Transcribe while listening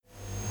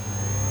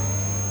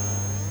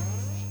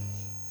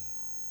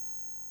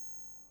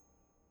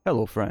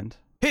Hello, friend.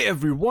 Hey,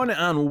 everyone,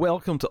 and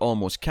welcome to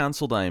Almost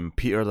Cancelled. I'm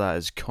Peter, that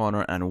is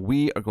Connor, and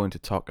we are going to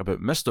talk about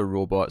Mr.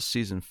 Robot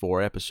Season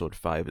 4, Episode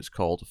 5. It's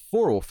called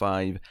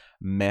 405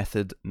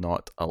 Method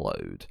Not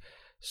Allowed.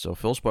 So,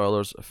 full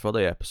spoilers for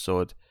the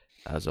episode,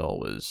 as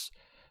always.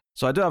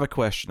 So, I do have a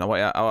question.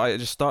 I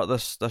just start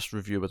this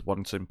review with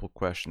one simple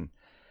question.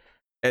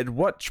 At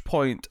which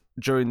point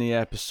during the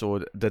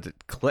episode did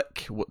it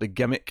click what the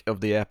gimmick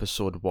of the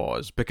episode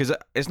was? Because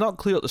it's not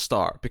clear at the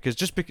start. Because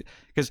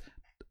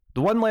the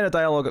one line of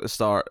dialogue at the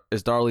start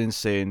is Darlene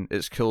saying,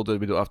 "It's cool,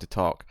 dude, we don't have to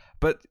talk."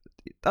 But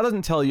that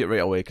doesn't tell you it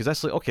right away, because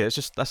that's like, okay,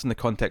 that's in the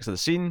context of the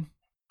scene.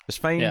 It's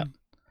fine. Yeah.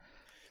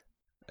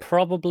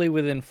 Probably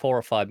within 4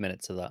 or 5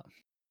 minutes of that.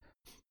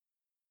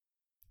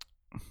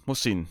 What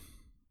scene?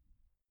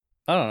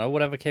 I don't know,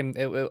 whatever came...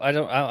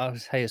 I'll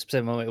tell you a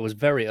specific moment. It was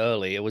very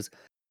early. It was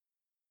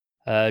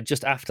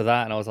just after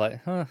that, and I was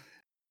like,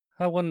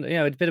 I wonder,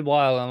 it'd been a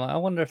while. I'm like, I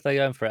wonder if they're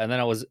going for it. And then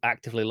I was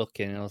actively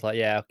looking, and I was like,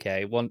 yeah,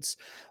 okay. Once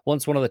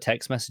one of the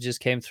text messages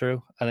came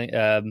through, I think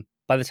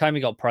by the time we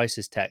got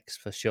Price's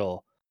text, for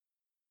sure,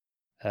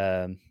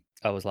 I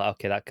was like,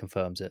 okay, that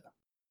confirms it.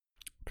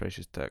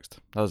 Price's text.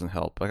 That doesn't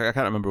help. I can't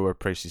remember where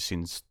Price's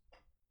scenes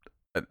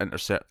were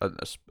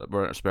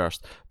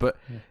interspersed. But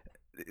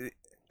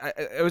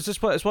it was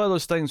just it's one of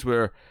those things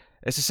where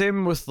it's the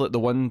same with like the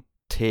one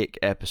take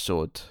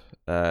episode.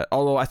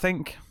 Although I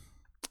think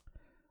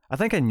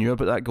I knew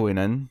about that going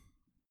in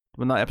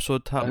when that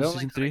episode happened in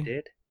season 3. I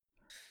did.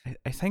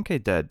 I think I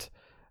did,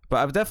 but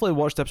I've definitely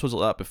watched episodes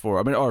like that before.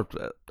 I mean, I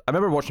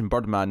remember watching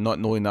Birdman, not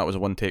knowing that was a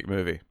one-take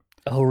movie.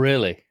 Oh,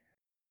 really?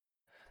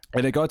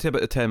 And it got to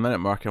about the 10-minute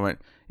mark, and I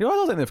went, I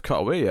don't think they've cut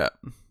away yet.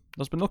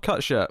 There's been no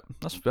cuts yet.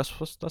 That's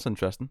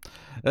interesting.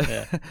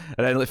 Yeah. And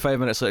then like 5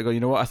 minutes later, I go,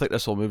 you know what? I think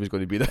this whole movie's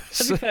going to be this.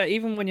 To be fair,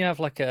 even when you have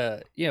like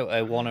a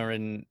Warner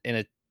in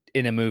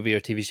a movie or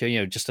TV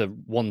show, just a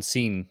one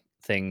scene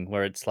thing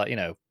where it's like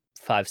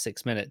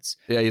 5-6 minutes.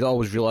 Yeah, you'd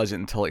always realise it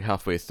until like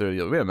halfway through.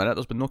 You're like, wait a minute,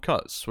 there's been no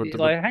cuts.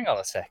 Hang on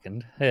a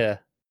second. Yeah.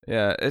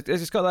 Yeah,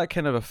 it's got that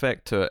kind of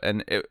effect to it,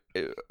 and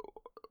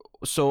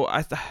so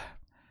I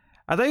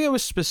think it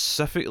was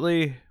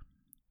specifically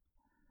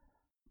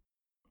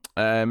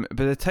by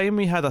the time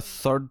we had a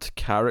third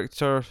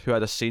character who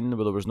had a scene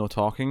where there was no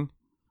talking,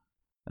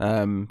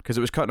 because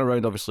it was cutting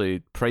around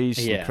obviously Price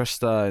and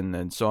Krista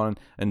and so on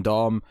and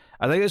Dom.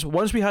 I think it's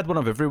once we had one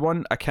of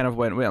everyone, I kind of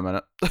went, wait a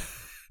minute.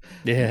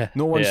 Yeah.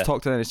 No one's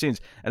talked in any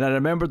scenes. And I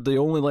remembered the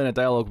only line of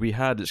dialogue we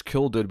had is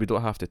cool, dude, we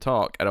don't have to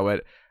talk. And I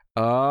went,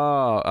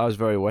 oh, I was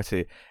very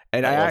witty.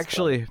 And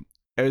it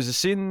was a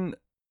scene,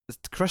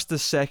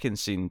 Krista's second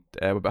scene,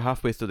 about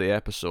halfway through the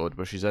episode,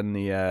 where she's in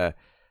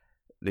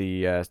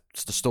the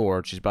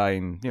store, she's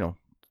buying,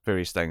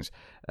 various things.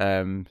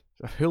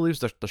 Who leaves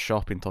their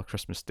shopping till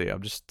Christmas Day?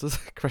 I'm just,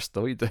 Krista,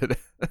 what are you doing?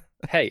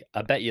 Hey,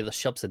 I bet you the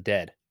shops are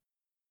dead.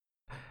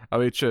 I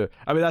mean, true.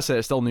 I mean, that's it.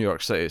 It's still New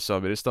York City, so I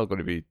mean, it's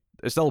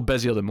still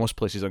busier than most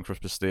places on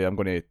Christmas Day. I'm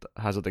going to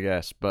hazard a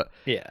guess, but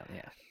yeah.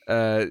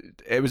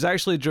 It was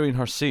actually during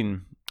her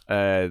scene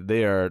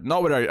there.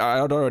 Not when I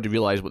had already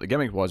realised what the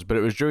gimmick was, but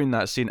it was during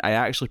that scene I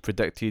actually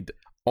predicted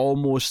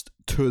almost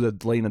to the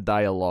line of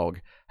dialogue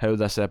how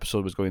this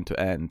episode was going to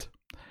end,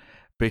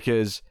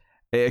 because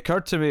it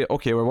occurred to me,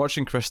 okay, we're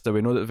watching Krista,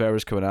 we know that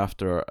Vera's coming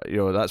after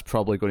her, that's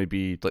probably going to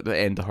be like the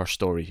end of her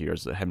story here,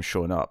 is that him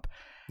showing up.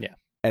 Yeah.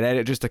 And then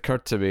it just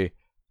occurred to me,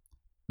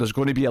 there's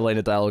going to be a line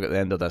of dialogue at the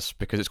end of this,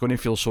 because it's going to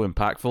feel so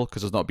impactful,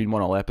 because there's not been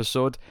one all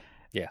episode.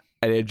 Yeah.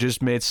 And it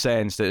just made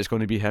sense that it's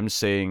going to be him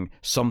saying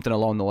something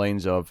along the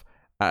lines of,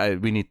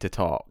 we need to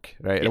talk,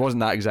 right? Yeah. It wasn't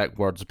that exact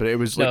words, but it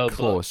was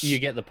close. You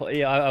get the point.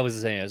 Yeah, I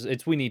was saying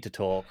it's we need to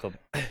talk, or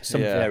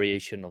some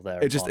variation of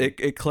that.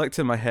 It clicked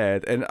in my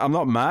head, and I'm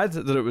not mad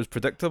that it was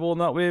predictable in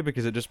that way,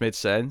 because it just made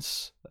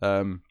sense.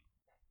 But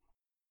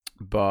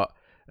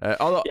the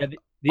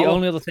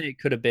only other thing it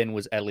could have been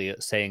was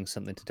Elliot saying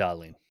something to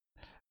Darlene.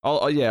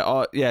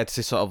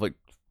 To sort of like,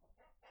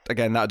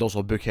 again, that'd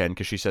also bookend,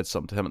 because she said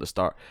something to him at the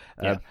start.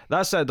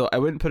 That said, though, I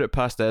wouldn't put it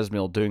past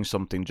Esmail doing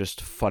something just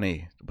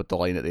funny with the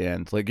line at the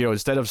end. Like,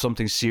 instead of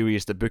something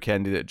serious that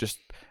bookended it, just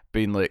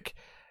being like,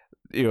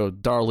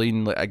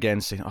 Darlene, like,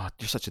 again saying, "Oh,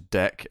 you're such a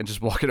dick," and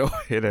just walking away,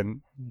 and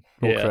then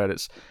roll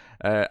credits.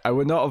 I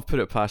would not have put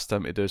it past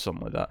him to do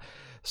something like that.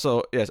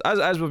 So, yes,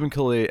 as we've been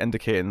clearly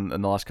indicating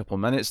in the last couple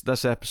of minutes,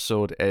 this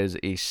episode is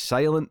a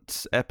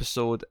silent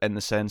episode in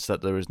the sense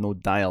that there is no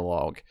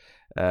dialogue.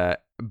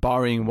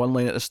 Barring one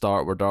line at the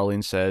start where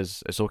Darlene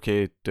says, "It's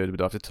okay, dude, we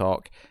don't have to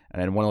talk,"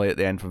 and then one line at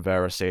the end from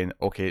Vera saying,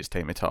 "Okay, it's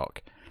time to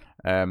talk."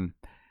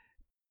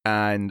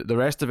 And the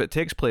rest of it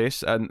takes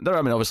place, and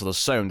obviously there's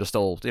sound, there's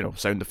still,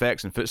 sound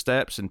effects and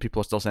footsteps, and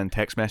people are still sending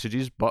text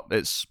messages, but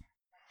it's,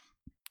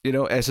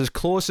 it's as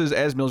close as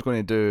Esmail's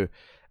going to do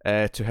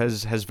to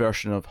his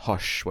version of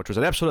Hush, which was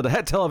an episode of the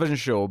hit television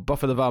show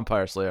Buffy the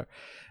Vampire Slayer,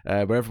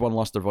 where everyone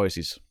lost their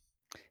voices.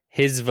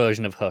 His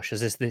version of Hush,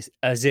 as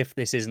if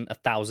this isn't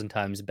 1,000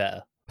 times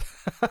better.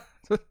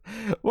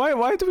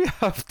 Why do we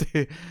have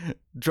to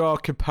draw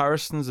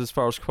comparisons as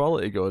far as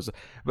quality goes?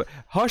 But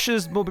Hush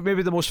is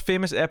maybe the most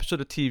famous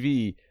episode of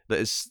TV that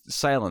is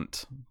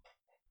silent.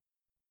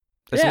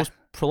 It's the most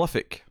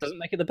prolific. Doesn't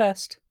make it the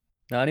best.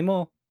 Not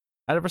anymore.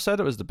 I never said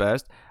it was the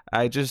best.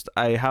 I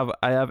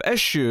have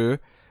issue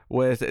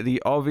with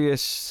the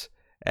obvious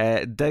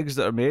digs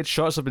that are made.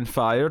 Shots have been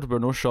fired where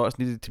no shots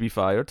needed to be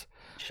fired.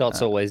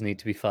 Shots always need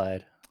to be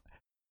fired.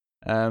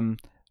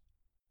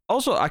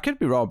 Also, I could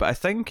be wrong, but I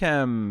think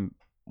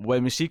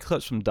when we see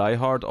clips from Die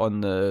Hard on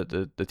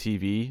the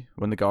TV,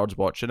 when the guard's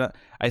watching it,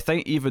 I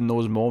think even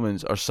those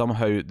moments are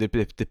somehow, they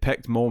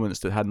picked moments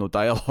that had no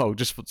dialogue,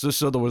 just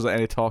so there wasn't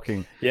any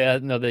talking. Yeah,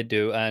 no, they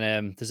do.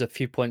 And there's a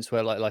few points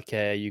where like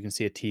you can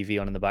see a TV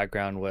on in the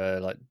background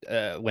where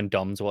when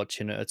Dom's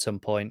watching it at some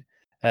point,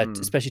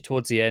 especially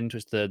towards the end,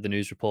 was the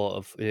news report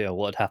of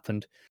what had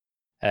happened.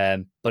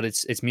 But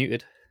it's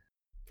muted,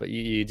 but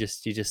you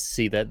just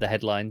see the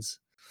headlines.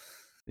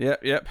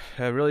 Yep.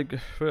 Really,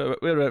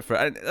 we're out for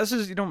it. And this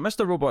is,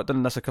 Mr. Robot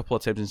done this a couple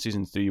of times in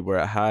season 3 where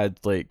it had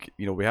we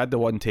had the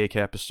one take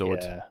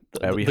episode.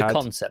 Yeah, we had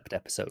concept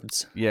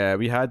episodes. Yeah,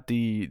 we had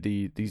the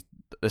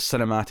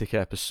cinematic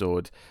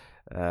episode,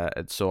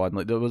 and so on.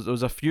 Like there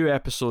was a few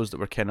episodes that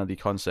were kind of the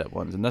concept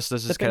ones, and this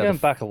is kind of going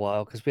back a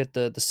while because we had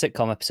the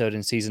sitcom episode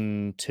in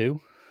season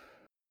 2.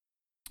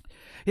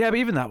 Yeah, but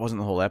even that wasn't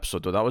the whole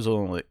episode though. That was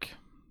only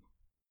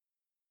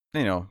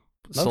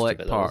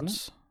select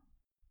parts.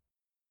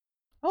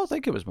 I don't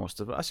think it was most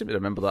of it. I seem to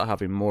remember that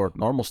having more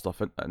normal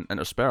stuff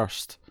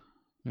interspersed.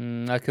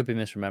 I could be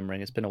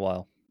misremembering. It's been a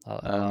while.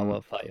 I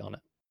won't fight you on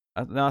it.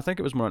 I think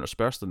it was more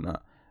interspersed than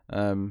that.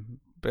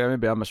 But yeah,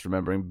 maybe I'm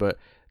misremembering. But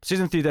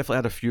season 3 definitely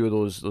had a few of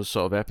those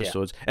sort of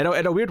episodes. Yeah.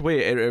 In a weird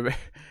way,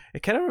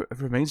 it kind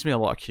of reminds me a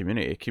lot of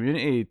Community.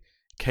 Community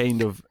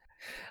kind of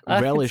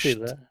relished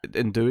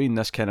in doing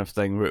this kind of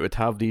thing where it would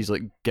have these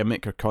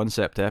gimmick or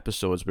concept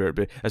episodes where it'd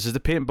be, this is the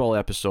paintball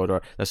episode,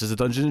 or this is the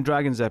Dungeons and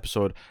Dragons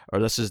episode, or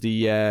this is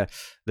the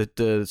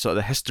sort of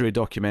the history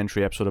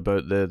documentary episode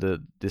about the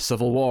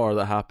Civil War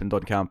that happened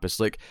on campus.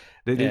 They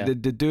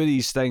do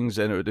these things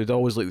and it would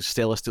always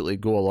stylistically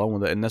go along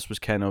with it, and this was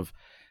kind of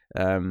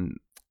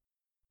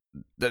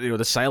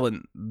the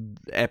silent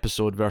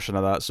episode version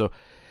of that. So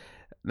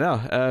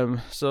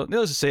so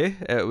needless to say,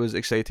 it was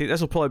exciting.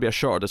 This will probably be a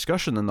shorter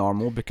discussion than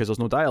normal because there's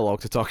no dialogue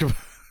to talk about.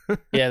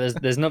 Yeah,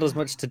 there's not as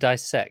much to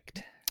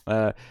dissect.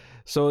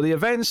 So the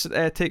events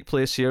take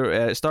place here.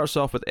 It starts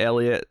off with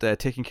Elliot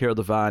taking care of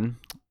the van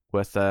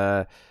with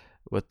the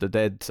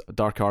dead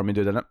Dark Army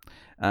dude in it,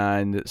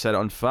 and set it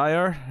on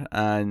fire.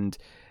 And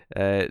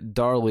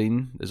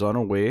Darlene is on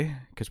her way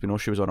because we know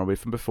she was on her way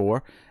from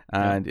before.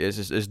 And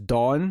it's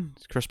dawn.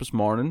 It's Christmas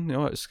morning.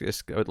 It's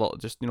just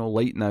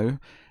light now.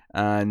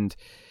 And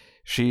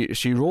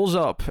she rolls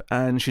up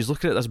and she's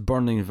looking at this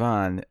burning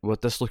van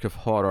with this look of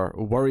horror,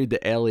 worried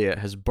that Elliot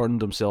has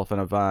burned himself in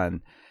a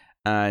van.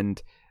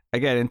 And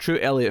again, in true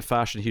Elliot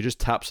fashion, he just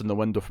taps on the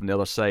window from the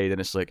other side, and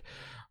it's like,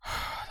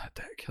 oh, that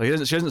dick.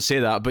 She doesn't say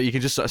that, but you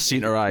can just sort of see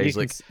in her eyes,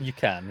 you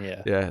can,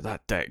 yeah,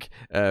 that dick.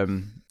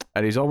 And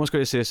he's almost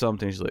going to say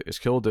something. He's like, "It's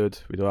cool, dude.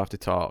 We don't have to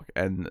talk."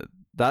 And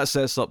that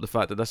sets up the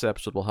fact that this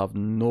episode will have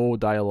no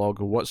dialogue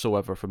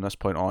whatsoever from this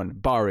point on,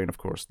 barring, of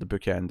course, the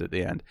bookend at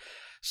the end.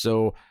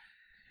 So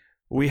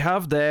we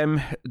have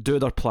them do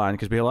their plan,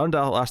 because we learned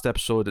that last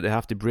episode that they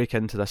have to break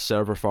into this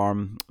server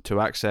farm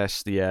to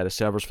access the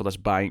servers for this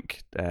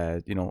bank,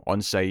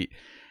 on site.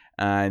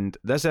 And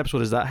this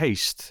episode is that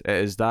heist.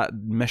 It is that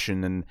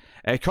mission.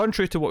 And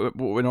contrary to what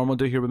we normally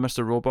do here with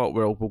Mr. Robot,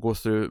 where we'll go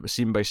through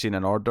scene by scene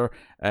in order,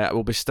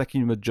 we'll be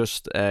sticking with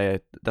just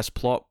this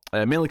plot,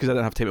 mainly because I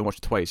didn't have time to watch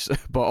it twice,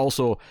 but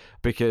also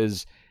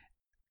because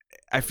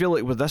I feel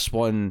like with this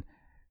one,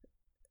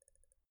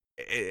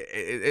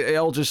 it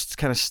all just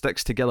kind of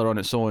sticks together on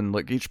its own.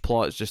 Like each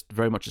plot is just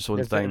very much its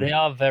own thing. They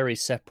are very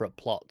separate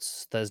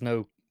plots. There's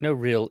no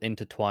real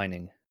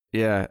intertwining.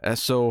 Yeah,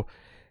 so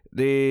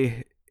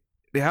they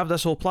have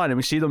this whole plan, and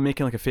we see them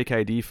making a fake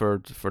ID for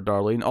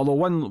Darlene. Although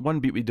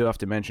one beat we do have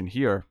to mention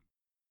here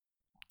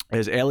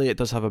is Elliot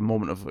does have a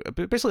moment of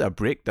basically a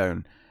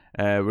breakdown,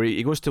 where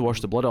he goes to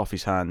wash the blood off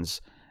his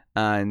hands,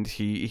 and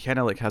he kind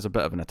of has a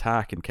bit of an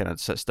attack and kind of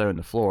sits down on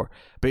the floor.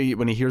 But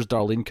when he hears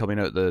Darlene coming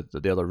out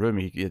the other room,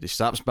 he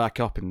snaps back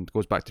up and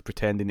goes back to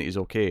pretending that he's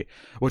okay,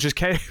 which is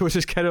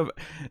kind of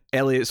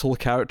Elliot's whole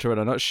character in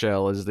a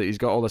nutshell, is that he's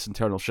got all this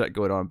internal shit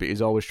going on, but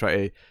he's always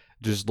trying to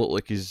just look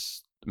like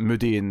he's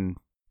moody and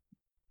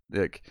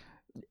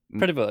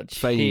pretty much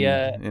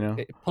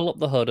fine, pull up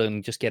the hood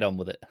and just get on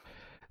with it.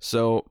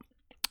 So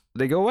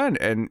they go in,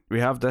 and we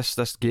have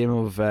this game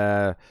of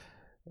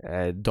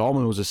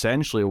dominoes,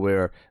 essentially,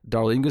 where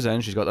Darlene goes in,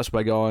 she's got this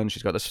wig on,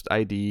 she's got this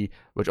ID,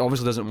 which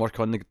obviously doesn't work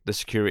on the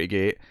security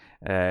gate,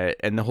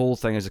 and the whole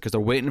thing is because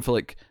they're waiting for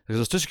because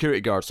there's 2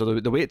 security guards, so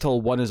they wait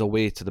till one is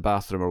away to the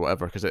bathroom or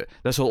whatever, because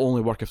this will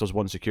only work if there's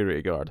 1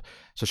 security guard.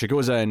 So she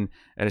goes in,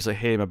 and it's like,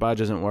 hey, my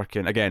badge isn't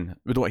working. Again,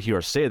 we don't hear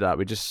her say that,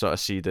 we just sort of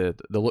see the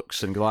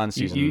looks and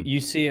glances. You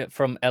see it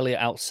from Elliot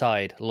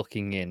outside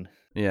looking in.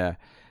 Yeah,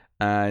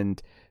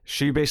 and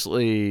she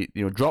basically,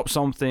 drops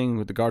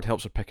something. The guard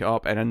helps her pick it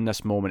up, and in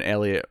this moment,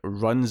 Elliot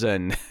runs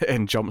in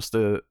and jumps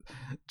the.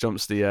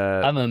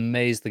 I'm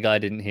amazed the guy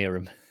didn't hear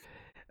him.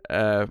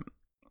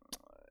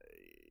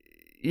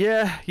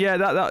 Yeah.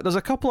 That there's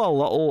a couple of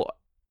little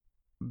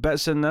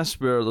bits in this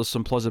where there's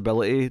some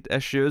plausibility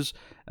issues.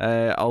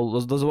 There's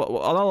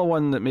another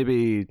one that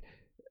maybe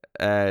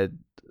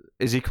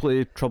is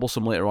equally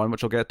troublesome later on,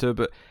 which I'll get to.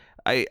 But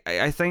I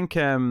think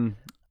I'm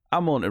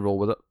willing to roll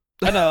with it.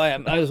 I know I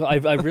am.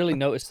 I really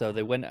noticed though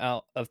they went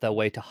out of their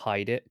way to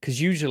hide it,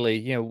 because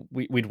usually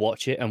we'd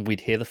watch it and we'd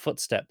hear the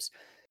footsteps,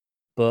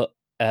 but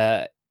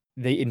they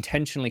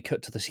intentionally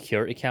cut to the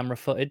security camera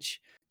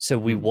footage, so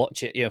we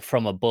watch it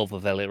from above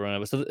of Elliot running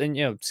over. So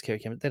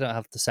security camera, they don't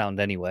have the sound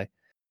anyway,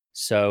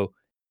 so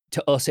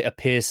to us it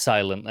appears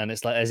silent and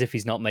it's like as if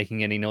he's not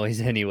making any noise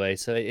anyway.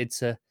 So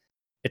it's a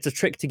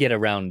trick to get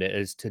around it,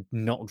 is to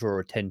not draw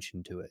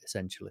attention to it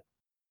essentially.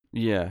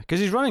 Yeah,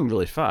 because he's running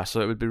really fast, so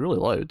it would be really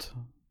loud.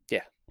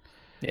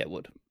 Yeah, it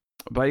would.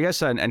 But I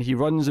guess, and he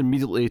runs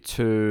immediately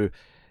to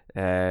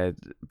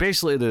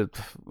basically the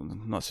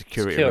not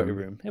security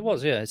room. It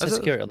was, yeah. It says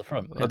security on the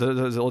front. Yeah.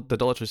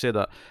 Did literally say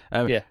that?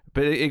 Yeah.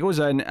 But he goes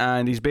in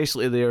and he's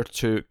basically there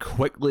to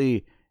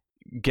quickly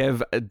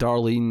give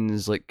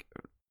Darlene's like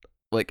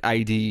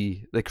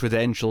ID, the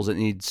credentials it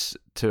needs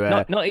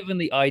to. Not even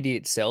the ID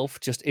itself,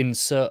 just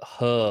insert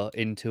her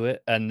into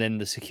it, and then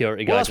the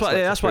security guy. Well,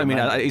 that's what I mean.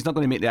 He's not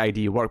going to make the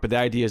ID work, but the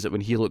idea is that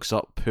when he looks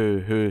up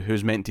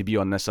who's meant to be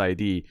on this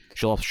ID,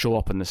 she'll show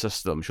up in the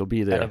system. She'll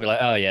be there. And I'll be like,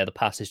 oh yeah, the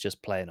pass is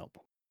just playing up.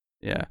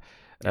 Yeah.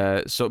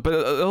 But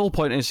the whole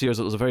point is here is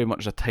that there's very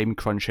much a time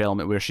crunch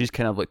element where she's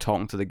kind of like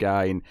talking to the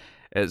guy, and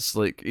it's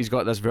like he's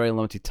got this very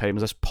limited time.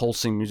 There's this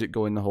pulsing music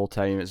going the whole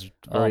time. It's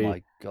very... Oh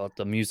my god,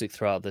 the music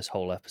throughout this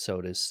whole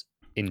episode is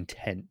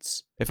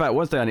intense. In fact,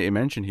 one thing I need to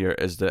mention here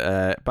is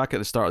that back at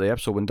the start of the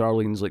episode, when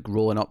Darlene's like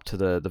rolling up to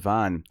the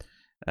van,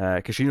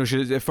 because she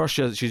at first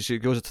she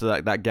goes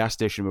to that gas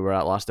station we were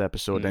at last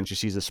episode, then she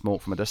sees the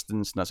smoke from a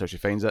distance, and that's how she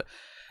finds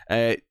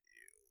it.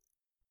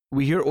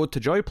 We hear Ode to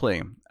Joy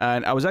playing,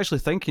 and I was actually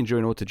thinking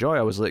during Ode to Joy,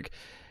 I was like,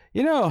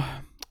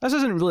 this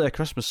isn't really a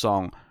Christmas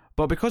song,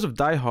 but because of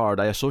Die Hard,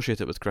 I associate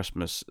it with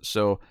Christmas,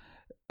 so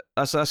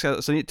that's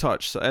a neat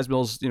touch. So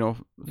Esmail's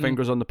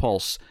fingers on the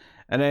pulse.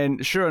 And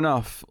then, sure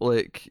enough,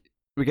 like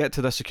we get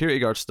to the security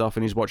guard stuff,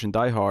 and he's watching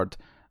Die Hard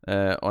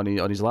on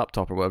his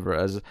laptop or whatever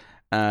it is.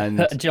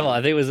 And Joe,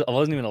 I think I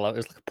wasn't even allowed. It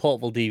was like a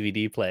portable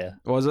DVD player.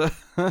 Was it?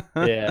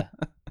 Yeah.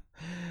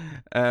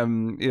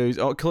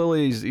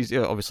 Clearly he's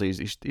obviously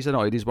he's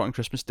annoyed. He's working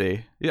Christmas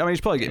Day. Yeah, I mean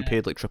he's probably getting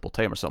paid like triple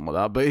time or something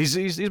like that. But he's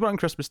working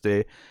Christmas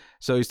Day,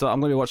 so he's thought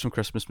I'm going to watch some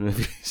Christmas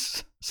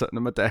movies sitting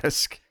on my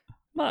desk.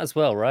 Might as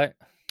well, right?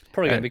 It's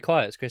probably going to be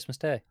quiet. It's Christmas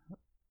Day.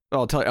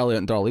 Well, I'll tell you, Elliot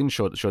and Darlene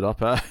showed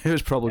up. It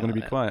was probably going to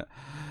be quiet.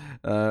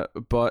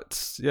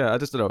 But yeah, I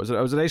just don't know.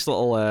 It was a nice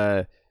little.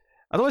 I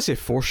don't want to say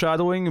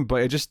foreshadowing,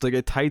 but it just like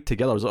it tied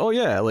together. I was like, oh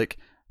yeah, like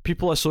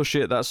people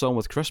associate that song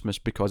with Christmas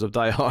because of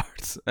Die Hard,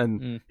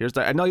 and here's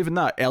that. And not even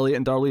that. Elliot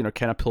and Darlene are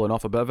kind of pulling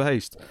off a bit of a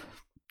heist.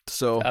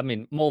 So I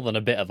mean, more than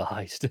a bit of a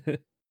heist.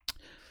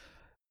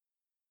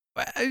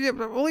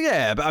 Well,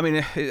 yeah, but I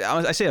mean,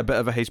 I say a bit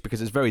of a heist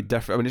because it's very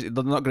different. I mean,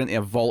 they're not going into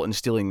a vault and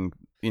stealing,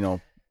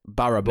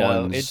 barra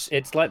bonds. No,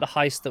 it's like the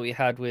heist that we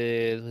had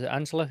with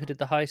Angela, who did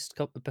the heist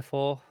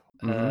before.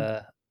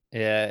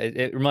 Yeah,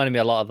 it reminded me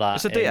a lot of that.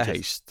 It's a data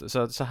heist.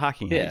 It's a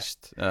hacking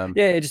heist.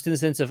 Yeah, just in the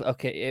sense of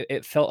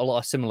it felt a lot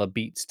of similar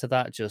beats to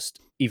that, just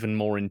even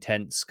more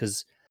intense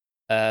because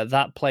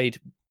that played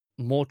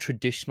more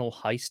traditional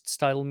heist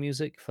style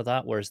music for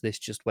that, whereas this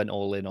just went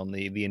all in on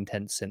the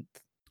intense synth.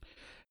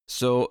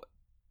 So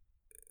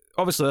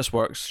obviously this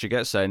works. She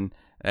gets in,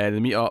 they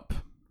meet up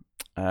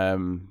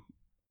in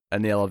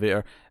the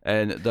elevator,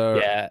 and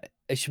they're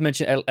I should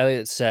mention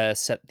Elliot's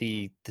set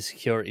the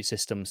security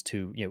systems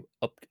to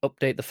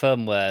update the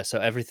firmware so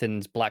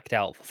everything's blacked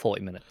out for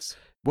 40 minutes.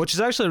 Which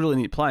is actually a really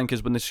neat plan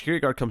because when the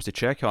security guard comes to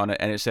check on it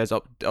and it says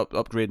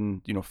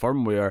upgrading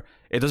firmware,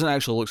 it doesn't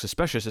actually look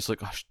suspicious. It's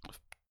like, oh,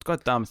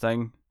 goddamn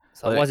thing.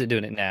 So why is it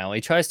doing it now?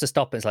 He tries to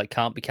stop it. It's like,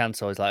 can't be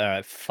cancelled. He's like, all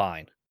right,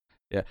 fine.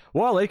 Yeah.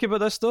 What I like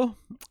about this though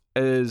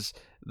is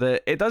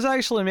that it does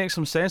actually make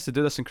some sense to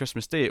do this on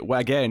Christmas Day.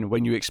 Again,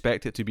 when you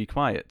expect it to be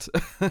quiet.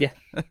 Yeah,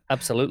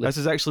 absolutely. This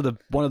is actually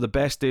one of the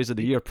best days of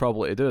the year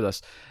probably to do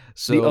this.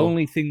 So the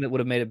only thing that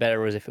would have made it better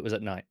was if it was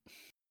at night.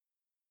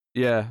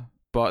 Yeah,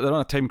 but they're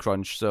on a time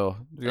crunch, so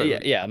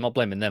yeah, I'm not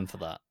blaming them for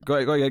that. Got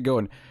to get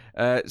going.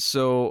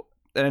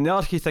 And the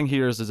other key thing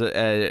here is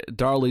that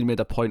Darlene made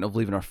a point of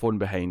leaving her phone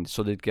behind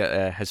so they'd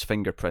get his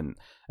fingerprint.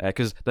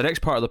 Because the next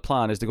part of the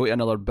plan is to go to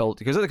another build.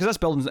 Because this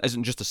building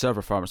isn't just a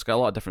server farm. It's got a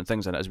lot of different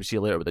things in it, as we see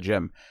later with the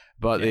gym.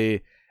 But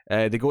they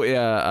go to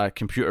a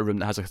computer room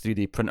that has a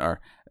 3D printer.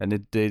 And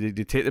they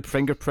take the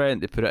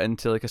fingerprint, they put it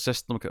into like a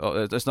system.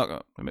 It's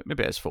not,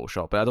 maybe it's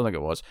Photoshop, but I don't think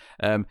it was.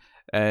 And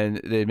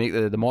they make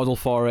the model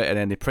for it, and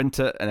then they print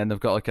it, and then they've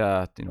got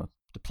like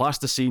the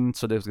plasticine,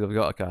 so they've got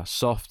like a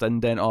soft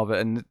indent of it,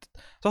 and it's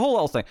a whole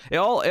little thing. It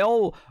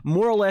all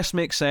more or less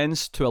makes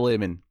sense to a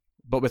layman,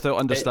 but without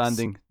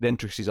understanding the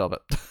intricacies of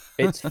it.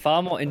 It's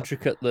far more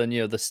intricate than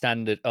the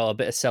standard. Oh, a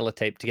bit of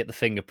sellotape to get the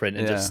fingerprint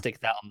and just stick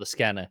that on the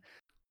scanner.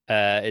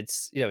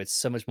 It's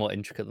so much more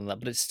intricate than that,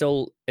 but it's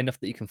still enough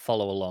that you can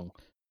follow along.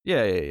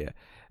 Yeah.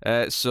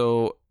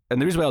 So,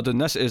 and the reason why I'm doing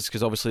this is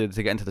because obviously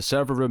to get into the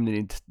server room, they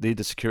need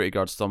the security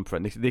guards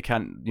thumbprint. They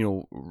can't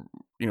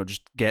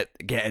just get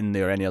in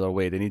there any other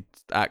way. They need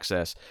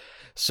access.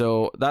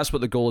 So that's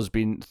what the goal has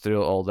been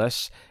throughout all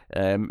this.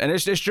 And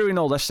it's during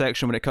all this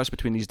section when it cuts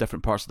between these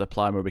different parts of the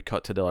plan where we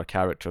cut to the other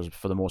characters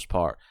for the most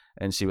part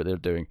and see what they're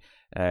doing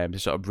to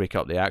sort of break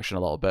up the action a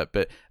little bit.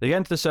 But they get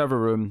into the server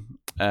room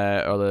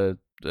or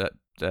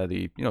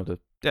the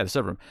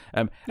server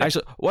room.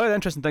 Actually, one of the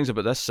interesting things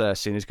about this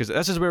scene is because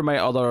this is where my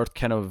other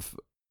kind of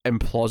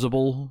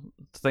implausible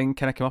thing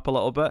kind of came up a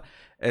little bit,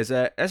 is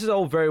this is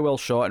all very well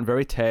shot and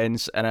very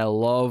tense, and I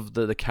love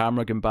the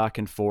camera going back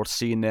and forth,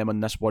 seeing them in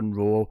this one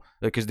row,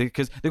 because they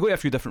go to a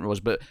few different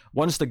rows, but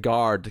once the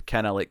guard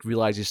kind of like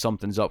realizes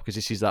something's up because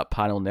he sees that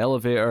panel in the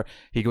elevator,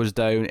 he goes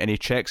down and he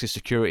checks his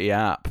security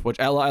app, which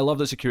I love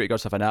that security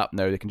guards have an app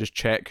now. They can just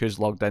check who's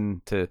logged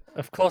in to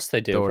of course they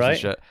do, right? And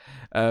shit.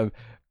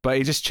 But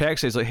he just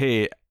checks it. He's like,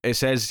 hey, it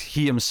says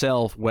he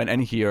himself went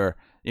in here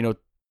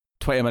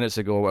 20 minutes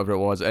ago, whatever it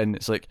was, and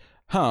it's like,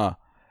 huh?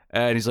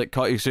 And he's like,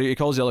 so he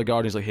calls the other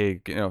guard, and he's like, hey,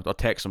 or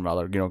texts him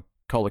rather,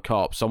 call the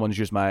cops. Someone's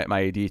used my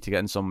ID to get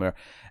in somewhere.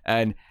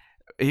 And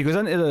he goes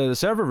into the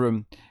server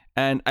room,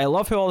 and I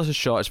love how all this is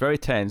shot. It's very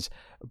tense.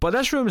 But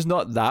this room is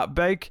not that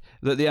big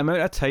that the amount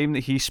of time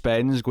that he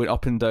spends going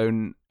up and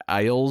down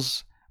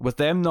aisles with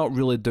them not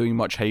really doing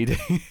much hiding,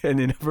 and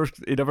he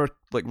never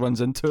like runs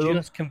into them.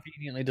 Just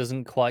conveniently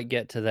doesn't quite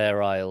get to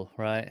their aisle,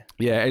 right?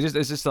 Yeah, it's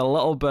just a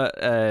little bit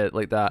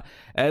like that.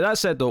 That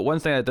said, though, one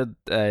thing I did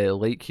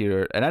like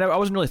here, and I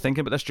wasn't really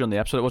thinking about this during the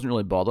episode, it wasn't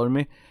really bothering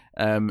me,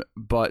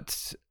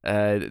 but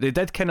they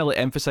did kind of like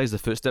emphasize the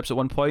footsteps at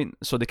one point,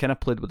 so they kind of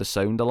played with the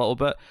sound a little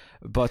bit.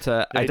 But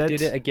I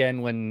did it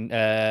again when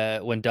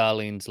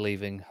Darlene's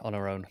leaving on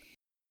her own.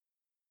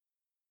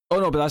 Oh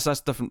no, but that's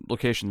a different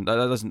location. That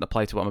doesn't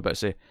apply to what I'm about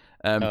to say.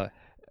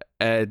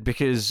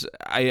 Because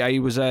I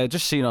was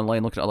just seeing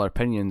online, looking at other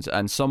opinions,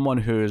 and someone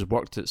who has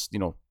worked at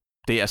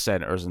data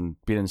centers and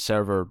been in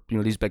server,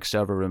 these big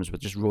server rooms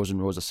with just rows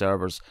and rows of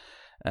servers,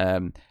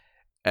 those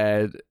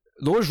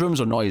rooms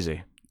are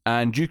noisy.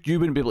 And you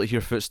wouldn't be able to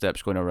hear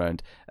footsteps going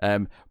around.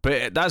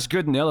 But that's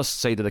good on the other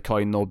side of the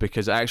coin, though,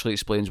 because it actually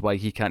explains why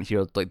he can't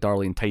hear like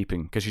Darlene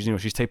typing, because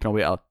she's typing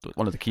away at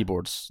one of the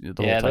keyboards the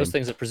whole time. Those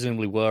things are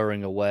presumably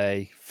whirring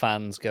away,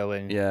 fans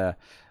going. Yeah,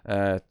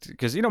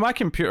 because my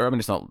computer, I mean,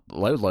 it's not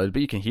loud,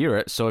 but you can hear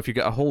it. So if you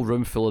get a whole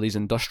room full of these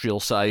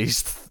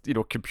industrial-sized,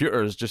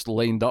 computers just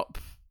lined up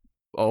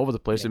all over the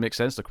place, it makes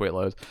sense they're quite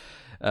loud.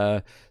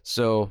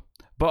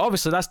 But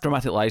obviously that's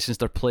dramatic license.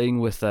 They're playing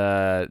with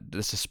the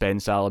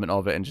suspense element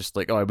of it, and just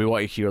like, we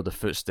want to hear the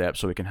footsteps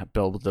so we can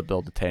build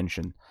the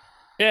tension.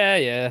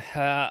 Yeah.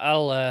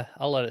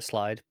 I'll let it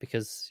slide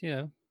because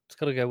it's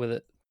got to go with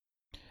it.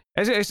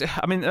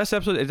 I mean, this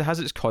episode, it has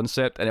its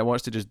concept, and it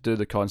wants to just do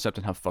the concept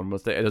and have fun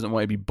with it. It doesn't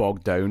want to be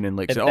bogged down and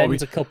like. It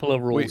bends a couple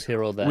of rules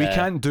here or there. We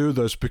can't do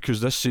this because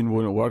this scene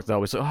won't work that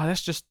way. So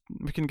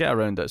we can get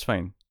around it. It's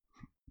fine.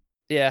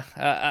 Yeah,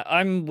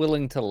 I'm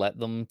willing to let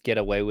them get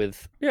away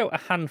with a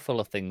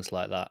handful of things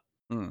like that.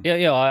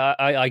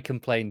 I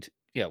complained.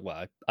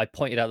 I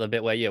pointed out the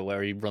bit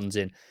where he runs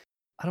in.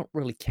 I don't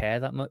really care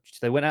that much.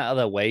 They went out of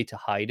their way to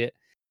hide it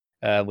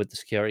with the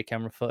security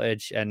camera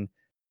footage, and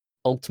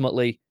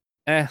ultimately,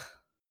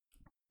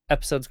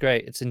 episode's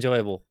great. It's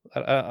enjoyable.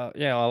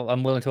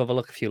 I'm willing to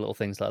overlook a few little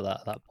things like that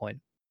at that point.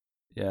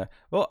 Yeah,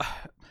 well,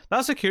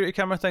 that security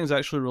camera thing is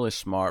actually really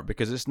smart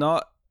because it's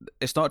not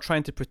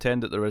trying to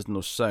pretend that there is no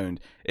sound.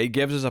 It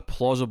gives us a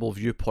plausible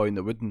viewpoint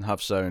that wouldn't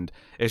have sound.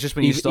 It's just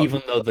when you stop,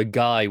 even though the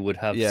guy would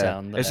have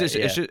sound.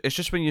 It's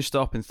just when you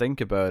stop and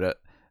think about it.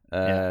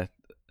 I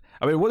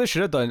mean, what they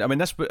should have done.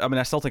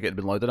 I still think it'd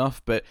been loud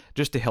enough, but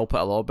just to help it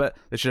a little bit,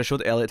 they should have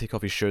showed Elliot take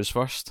off his shoes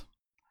first,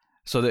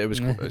 so that it was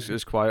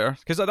quieter.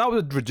 Because that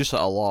would reduce it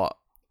a lot.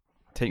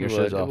 Taking your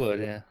shoes off,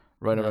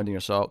 running around in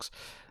your socks.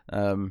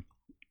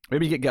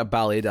 Maybe you get a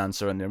ballet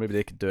dancer in there. Maybe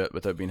they could do it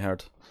without being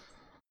heard.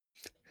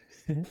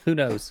 Who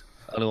knows?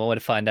 Only one way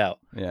to find out.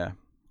 Yeah.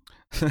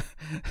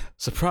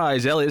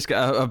 Surprise! Elliot's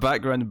got a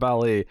background in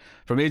ballet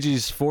from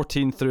ages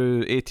 14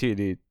 through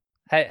 18.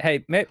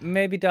 Hey,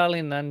 maybe Darlene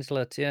and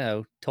Angela,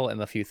 taught him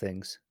a few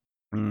things.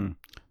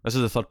 This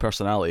is the third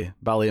personality,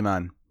 ballet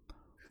man.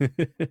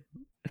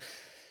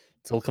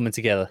 It's all coming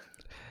together.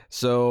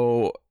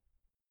 So,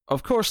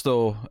 of course,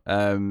 though,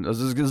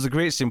 there's a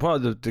great scene.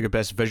 Probably the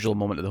best visual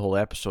moment of the whole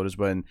episode is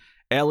when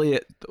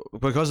Elliot,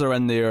 because they're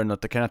in there and they're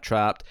kind of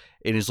trapped,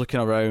 and he's looking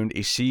around.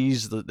 He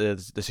sees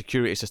the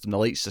security system, the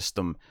light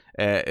system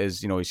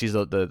he sees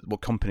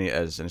what company it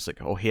is, and it's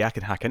like, oh, hey, I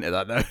can hack into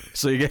that now.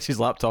 So he gets his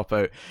laptop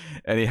out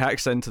and he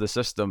hacks into the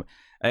system.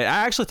 I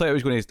actually thought he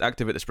was going to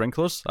activate the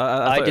sprinklers.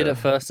 I did at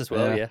first as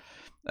well, yeah.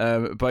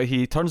 But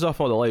he turns off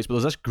all the lights. But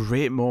there's this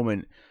great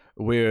moment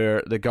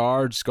where the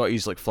guard's got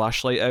his like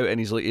flashlight out, and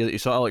he's like he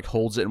sort of like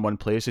holds it in one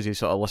place as he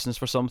sort of listens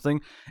for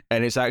something,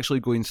 and it's actually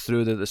going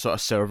through the sort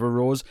of server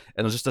rows,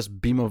 and there's just this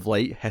beam of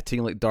light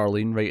hitting like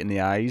Darlene right in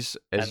the eyes.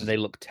 And they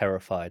look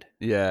terrified.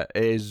 Yeah,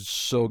 it is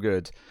so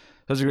good.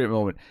 That's a great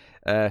moment.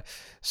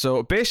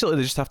 So basically,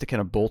 they just have to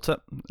kind of bolt it,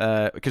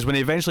 because when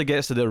he eventually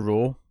gets to their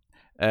row,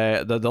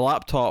 the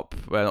laptop,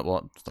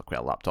 well, it's not quite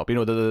a laptop, you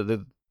know,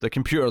 the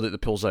computer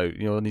that pulls out,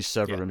 you know, in these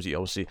server rooms that you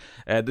all see,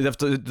 they've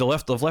left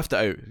it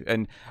out.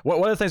 And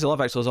one of the things I love,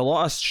 actually, there's a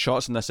lot of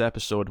shots in this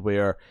episode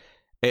where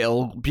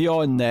it'll be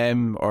on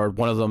them or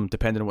one of them,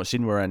 depending on what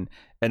scene we're in,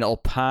 and it'll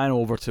pan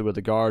over to where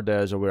the guard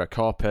is or where a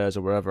cop is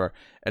or wherever,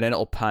 and then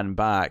it'll pan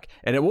back,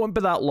 and it won't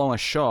be that long a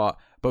shot,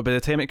 but by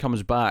the time it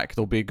comes back,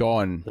 they'll be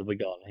gone.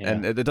 Yeah.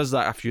 And it does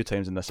that a few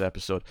times in this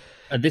episode.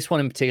 And this one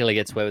in particular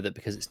gets away with it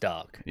because it's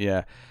dark.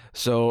 Yeah.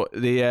 So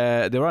they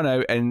run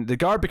out, and the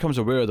guard becomes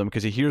aware of them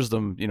because he hears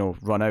them, you know,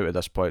 run out at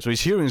this point. So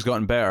his hearing's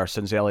gotten better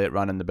since Elliot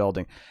ran in the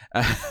building,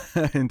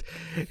 and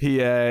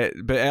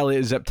but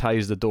Elliot zip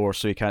ties the door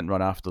so he can't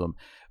run after them.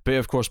 But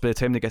of course, by the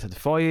time they get to the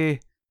foyer,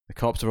 the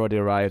cops have already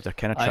arrived. They're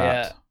kind of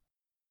trapped.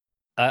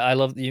 I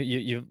love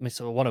you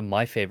missed one of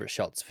my favorite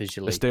shots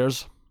visually. The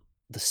stairs.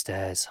 The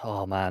stairs.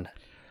 Oh man,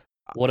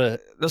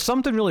 There's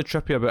something really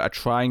trippy about a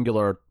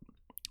triangular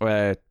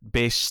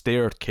base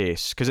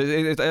staircase because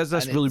it has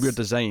this really weird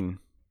design.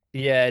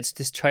 Yeah, it's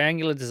this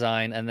triangular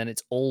design, and then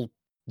it's all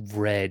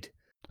red.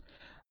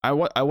 I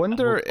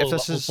wonder if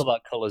this is... We'll talk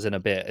about colours in a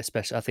bit,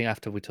 especially I think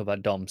after we talk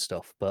about Dom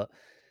stuff, but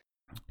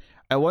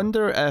I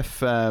wonder if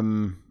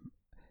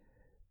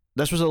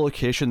this was a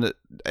location that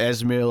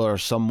Esmail or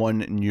someone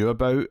knew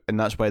about, and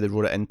that's why they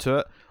wrote it into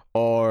it,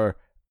 or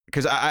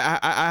because I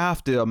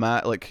have to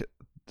imagine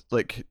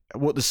like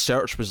what the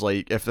search was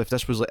like if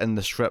this was like in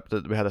the script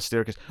that we had a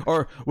staircase,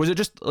 or was it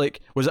just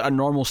like, was it a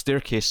normal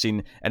staircase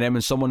scene, and then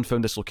when someone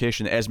found this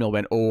location, Esmail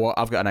went, oh,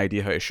 I've got an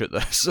idea how to shoot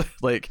this.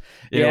 Like,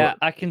 you know,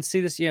 I can see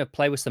this,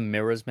 play with some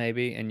mirrors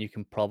maybe, and you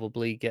can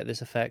probably get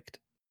this effect.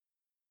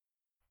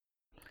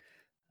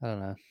 I don't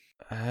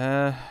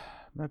know.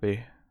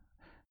 Maybe.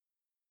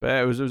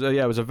 But it was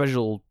a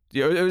visual.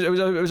 Yeah,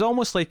 it was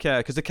almost like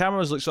because the camera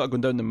was like sort of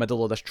going down the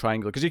middle of this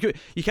triangle, because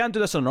you can't do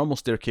this on a normal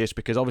staircase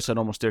because obviously a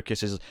normal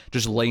staircase is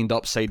just lined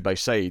up side by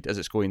side as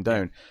it's going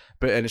down,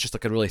 and it's just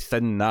like a really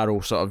thin,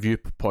 narrow sort of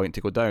viewpoint to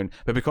go down.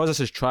 But because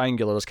this is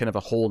triangular, there's kind of a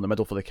hole in the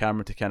middle for the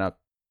camera to kind of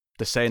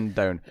descend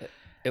down.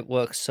 It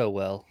works so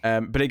well.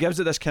 But it gives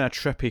it this kind of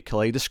trippy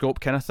kaleidoscope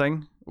kind of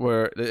thing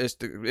where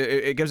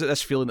it gives it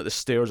this feeling that the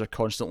stairs are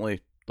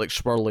constantly like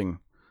swirling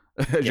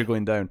as you're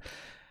going down.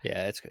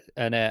 Yeah, it's good.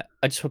 And I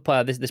just want to point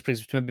out, this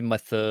brings me to maybe my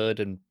third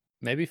and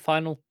maybe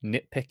final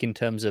nitpick in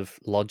terms of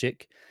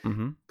logic.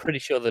 Mm-hmm. Pretty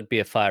sure there'd be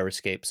a fire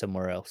escape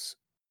somewhere else.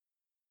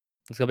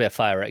 There's got to be a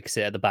fire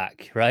exit at the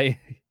back, right?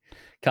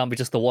 Can't be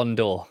just the one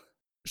door.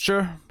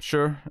 Sure.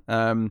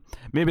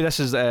 Maybe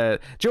this is... do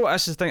you know what,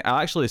 this is the thing?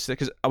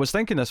 Because I was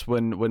thinking this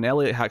when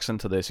Elliot hacks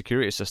into the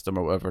security system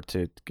or whatever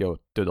to go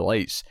do the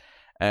lights.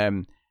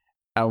 I'm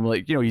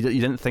like, you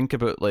didn't think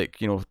about, like,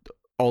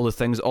 all the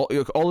things, all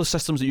the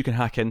systems that you can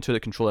hack into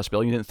that control this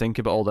building. You didn't think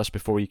about all this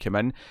before you came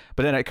in.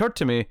 But then it occurred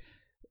to me,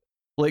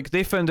 like,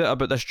 they found out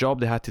about this job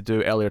they had to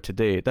do earlier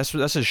today. This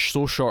is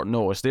so short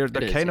notice. They're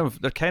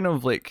kind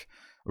of like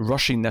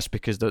rushing this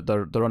because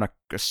they're on a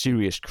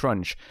serious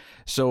crunch.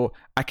 So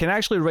I can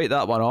actually write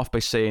that one off by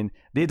saying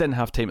they didn't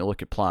have time to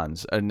look at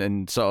plans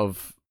and sort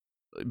of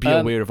be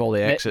aware of all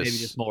the exits. Maybe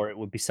just more it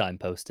would be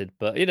signposted,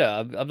 but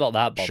I'm not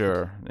that bothered.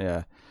 Sure,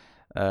 yeah.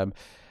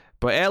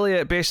 But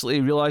Elliot, basically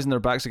realizing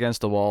their backs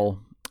against the wall,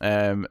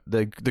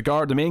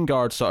 the main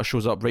guard sort of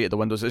shows up right at the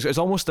windows. It's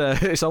almost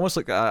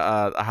like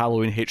a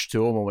Halloween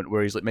H2O moment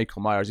where he's like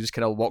Michael Myers. He just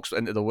kind of walks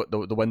into the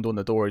window and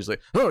the door. He's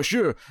like, oh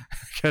sure,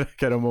 kind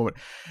of moment.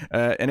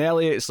 And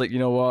Elliot's like, you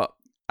know what?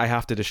 I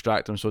have to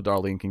distract him so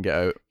Darlene can get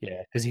out.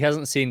 Yeah, because he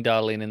hasn't seen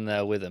Darlene in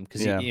there with him. Because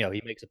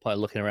he makes a point of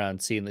looking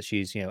around, seeing that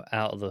she's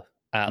out of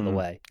the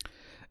way.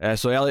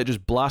 So Elliot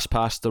just blasts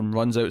past them,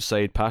 runs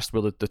outside, past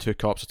where the two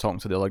cops are talking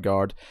to the other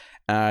guard,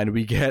 and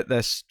we get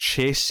this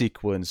chase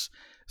sequence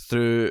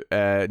through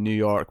New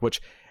York,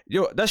 which,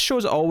 this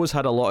show's always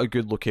had a lot of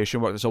good location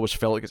work. It's always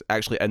felt like it's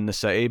actually in the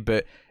city,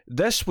 but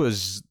this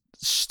was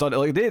stunning.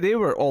 Like, they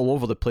were all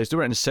over the place. They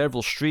were in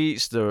several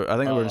streets. I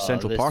think they were in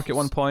Central Park at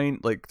one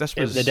point. Like, this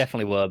was... They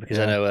definitely were, because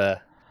I know...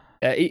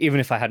 even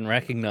if I hadn't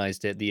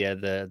recognized it,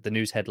 the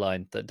news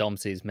headline that Dom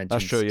sees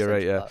mentioned... That's true, you're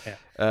right,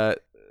 yeah.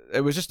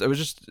 It was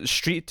just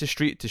street to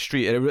street to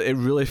street. It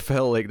really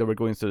felt like they were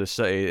going through the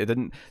city. It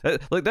didn't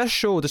like this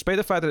show, despite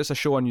the fact that it's a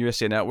show on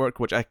USA Network,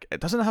 which it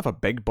doesn't have a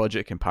big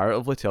budget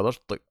comparatively to other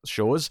like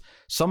shows.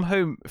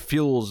 Somehow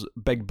feels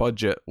big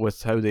budget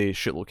with how they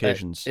shoot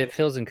locations. It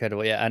feels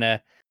incredible, yeah. And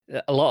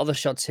a lot of the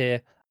shots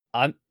here,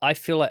 I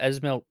feel like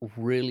Esmail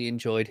really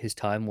enjoyed his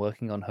time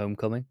working on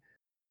Homecoming.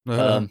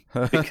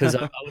 Because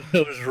I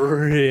was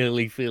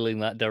really feeling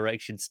that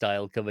direction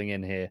style coming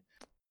in here.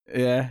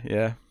 Yeah.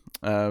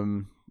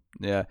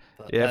 If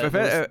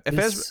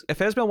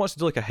Esmail wants to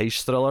do like a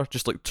heist thriller,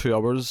 just like 2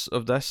 hours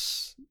of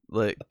this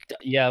Like,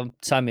 Yeah,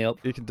 sign me up.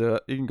 you can do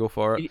it. You can go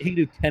for it. He can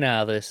do 10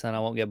 out of this, and I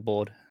won't get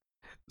bored.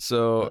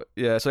 So But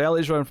yeah, so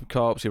Ellie's running from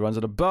cops. He runs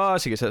on a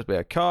bus. He gets hit by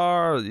a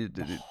car.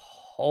 the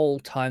whole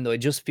time though, it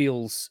just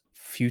feels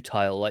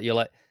futile. Like you're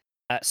like,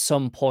 at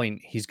some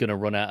point he's gonna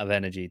run out of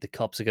energy. The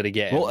cops are gonna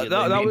get him. Well,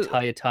 The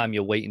entire time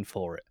you're waiting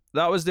for it.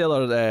 That was the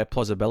other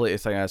plausibility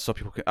thing. I saw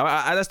people.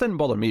 This didn't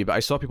bother me, but I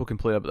saw people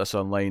complain about this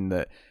online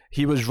that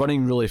he was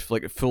running really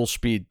like at full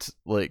speed,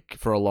 like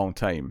for a long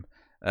time.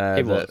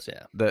 It was,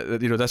 yeah. That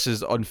this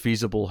is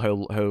unfeasible.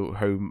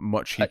 How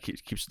much he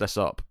keeps this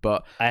up,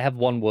 but I have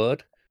one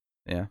word.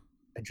 Yeah.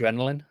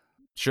 Adrenaline.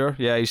 Sure.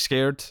 Yeah, he's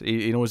scared.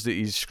 He knows that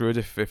he's screwed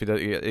if he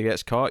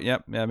gets caught.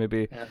 Yep. Yeah.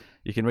 Maybe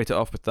you can write it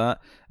off with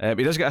that.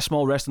 He does get a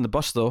small rest in the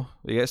bus though.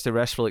 He gets to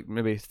rest for like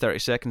maybe 30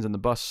 seconds in the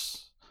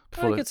bus.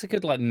 I think it's a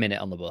good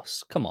minute on the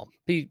bus. Come on,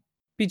 be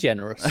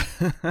generous.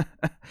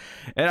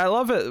 And I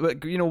love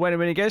it.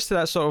 When he gets to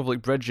that sort of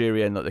like bridge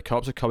area and like the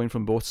cops are coming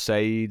from both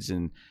sides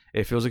and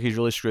it feels like he's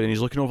really screwed and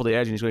he's looking over the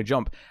edge and he's going to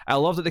jump. I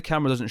love that the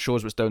camera doesn't show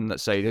us what's down that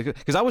side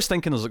because I was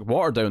thinking there's like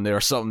water down there or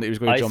something that he was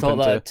going to jump into. I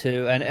thought that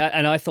too,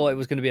 and I thought it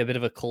was going to be a bit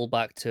of a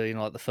callback to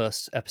like the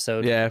first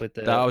episode. Yeah,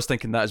 I was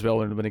thinking that as well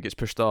when it gets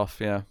pushed off.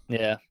 Yeah.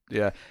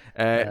 But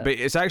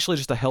it's actually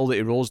just a hill that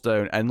he rolls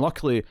down, and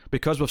luckily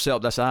because we've set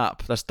up this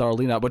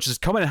Darlene app, which is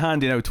coming in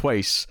handy now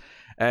twice.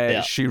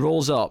 She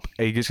rolls up,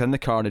 and he gets in the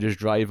car and they just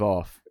drive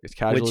off as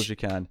casual as you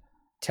can.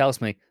 Tells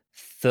me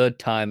third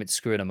time it's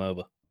screwing him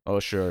over. Oh,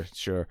 sure.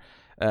 So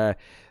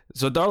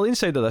Darlene's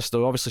side of this,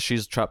 though, obviously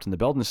she's trapped in the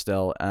building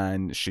still,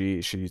 and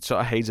she sort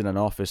of hides in an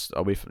office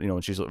away from,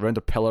 and she's around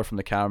a pillar from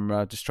the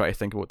camera, just trying to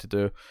think of what to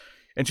do.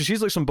 And she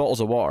sees like some bottles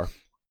of water.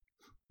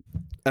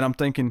 And I'm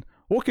thinking,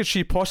 what could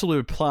she possibly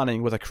be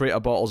planning with a crate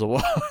of bottles of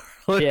water?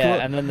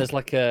 And then there's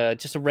like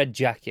just a red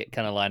jacket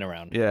kind of lying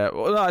around. Yeah,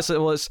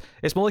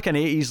 it's more like an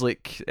 80s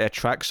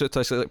tracksuit.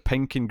 It's like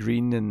pink and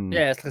green and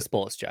it's like a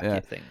sports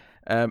jacket thing.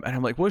 And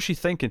I'm like, what is she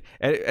thinking?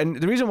 And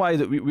the reason why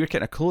that we're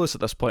kind of clueless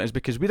at this point is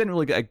because we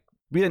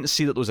didn't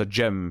see that there was a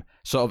gym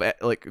sort of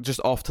like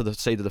just off to the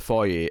side of the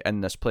foyer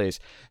in this place.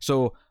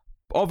 So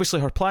obviously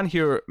her plan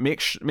here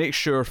make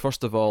sure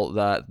first of all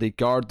that the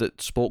guard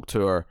that spoke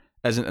to her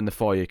isn't in the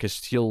foyer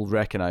because he'll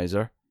recognize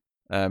her.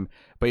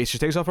 But she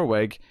takes off her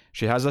wig,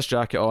 she has this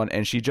jacket on,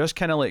 and she just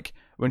kind of like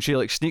when she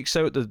like sneaks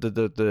out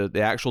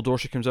the actual door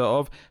she comes out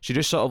of, she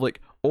just sort of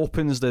like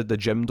opens the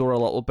gym door a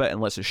little bit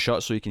and lets it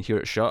shut so you can hear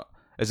it shut.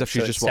 As if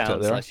she's just walked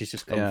out there. Like she's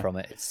just come from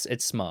it.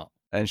 It's smart.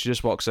 And she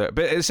just walks out,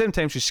 but at the same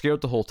time, she's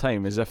scared the whole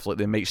time, as if like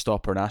they might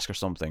stop her and ask her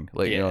something.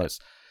 It's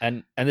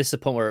and this is the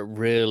point where it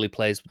really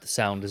plays with the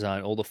sound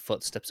design. All the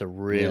footsteps are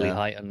really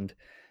heightened.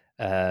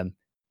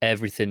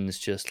 Everything's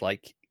just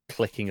like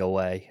clicking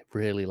away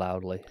really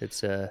loudly.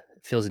 It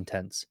feels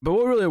intense. But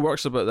what really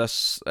works about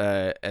this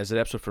as an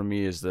episode for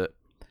me is that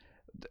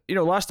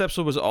last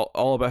episode was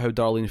all about how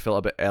Darlene felt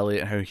about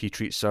Elliot and how he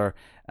treats her,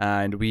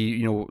 and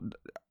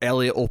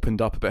Elliot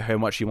opened up about how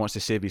much he wants to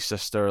save his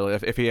sister.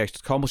 Like if he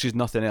accomplishes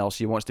nothing else,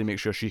 he wants to make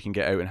sure she can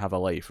get out and have a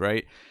life,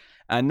 right?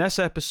 And this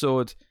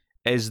episode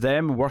is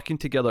them working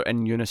together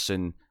in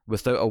unison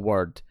without a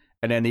word.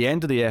 And then the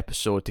end of the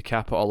episode, to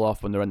cap it all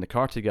off when they're in the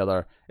car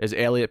together, is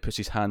Elliot puts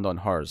his hand on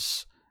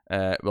hers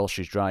while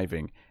she's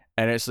driving.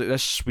 And it's like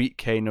this sweet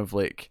kind of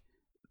like,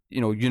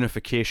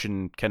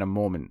 unification kind of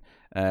moment.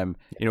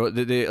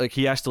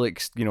 He has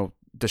to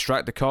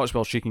distract the cops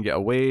while she can get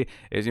away.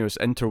 It's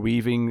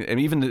interweaving, and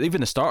even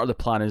the start of the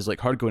plan is like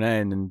her going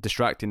in and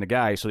distracting the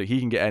guy so that he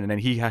can get in, and then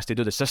he has to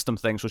do the system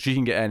thing so she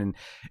can get in, and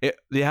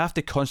they have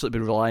to constantly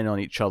be relying on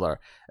each other.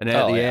 And then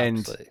at the end,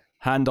 absolutely.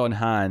 Hand on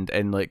hand,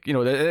 and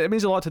it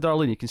means a lot to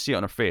Darlene. You can see it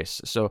on her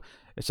face. So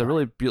it's a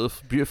really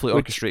beautifully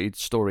orchestrated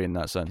story in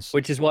that sense.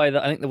 Which is why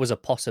I think there was a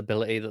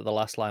possibility that the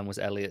last line was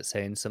Elliot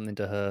saying something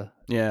to her.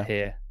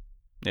 Here.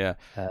 Yeah.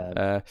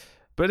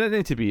 But it didn't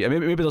need to be. I mean,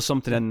 maybe there's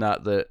something in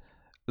that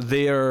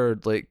their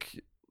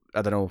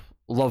I don't know,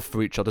 love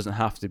for each other doesn't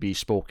have to be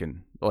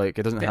spoken. Like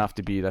it doesn't have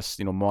to be this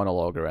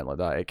monologue or anything like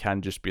that. It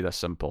can just be this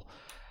simple.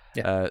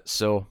 And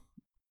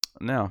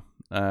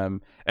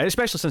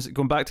especially since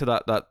going back to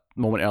that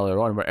moment earlier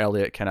on where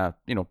Elliot kind of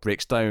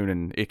breaks down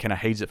and he kind of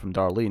hides it from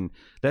Darlene.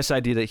 This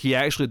idea that he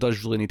actually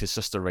does really need his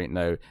sister right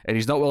now, and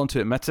he's not willing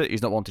to admit it.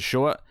 He's not willing to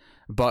show it.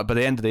 But by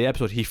the end of the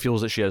episode, he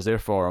feels that she is there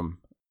for him,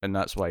 and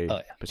that's why he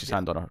puts his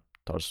hand on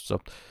hers.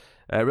 So.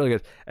 Really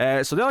good.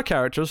 So the other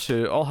characters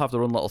who all have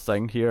their own little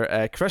thing here.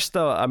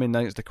 Krista, I mean, I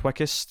think it's the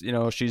quickest.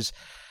 She's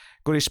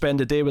going to spend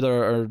the day with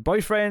her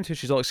boyfriend, who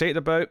she's all excited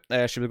about.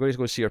 She was going to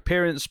go see her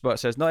parents, but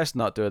says, no, let's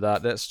not do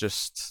that. Let's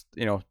just,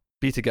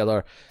 be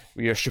together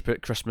with your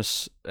stupid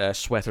Christmas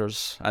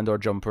sweaters and or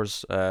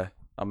jumpers.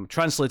 I'm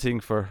translating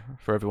for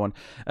everyone.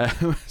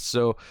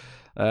 So,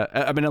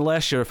 I mean,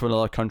 unless you're from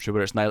another country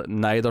where it's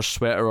neither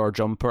sweater or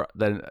jumper,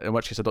 then in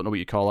which case I don't know what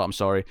you call it. I'm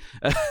sorry.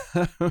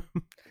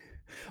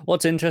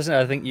 What's interesting,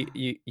 I think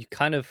you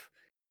kind of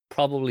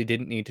probably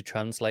didn't need to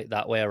translate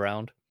that way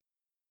around,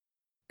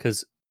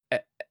 because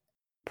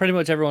Pretty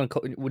much everyone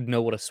would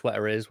know what a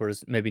sweater is,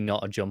 whereas maybe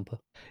not a jumper.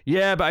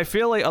 Yeah, but I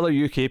feel like other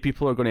UK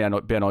people are going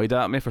to be annoyed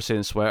at me for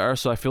saying sweater,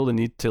 so I feel the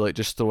need to like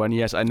just throw in,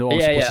 yes, I know I'm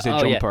supposed to say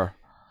jumper.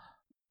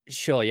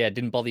 Sure, yeah, it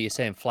didn't bother you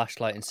saying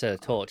flashlight instead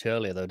of torch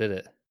earlier, though, did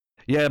it?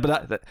 Yeah,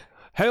 but that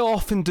how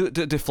often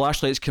do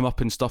flashlights come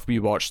up in stuff we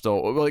watch,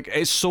 though? Like,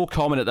 it's so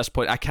common at this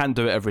point, I can't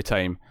do it every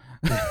time.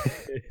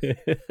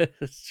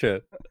 It's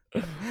true.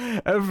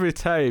 Every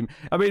time.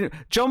 I mean,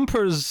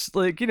 jumpers,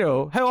 like, you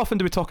know, how often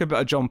do we talk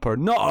about a jumper?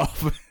 Not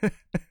often.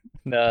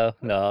 No,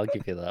 I'll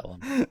give you that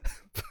one.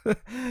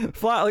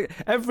 Like,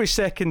 every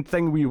second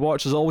thing we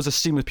watch is always a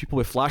scene with people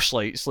with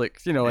flashlights,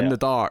 like, you know, in the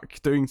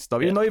dark, doing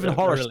stuff. Not even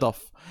horror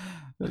stuff.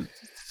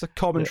 It's a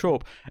common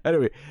trope.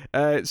 Anyway,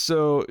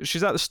 so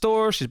she's at the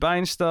store, she's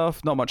buying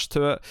stuff, not much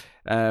to it.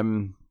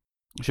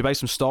 She buys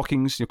some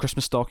stockings,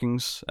 Christmas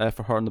stockings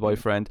for her and the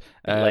boyfriend.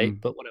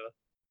 Late, but whatever.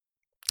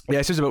 Yeah,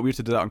 it seems a bit weird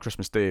to do that on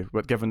Christmas Day,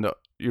 but given that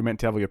you're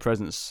meant to have all your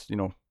presents,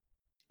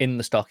 in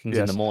the stockings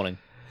in the morning.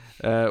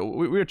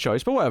 Weird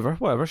choice, but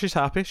whatever. She's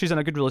happy. She's in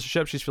a good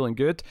relationship. She's feeling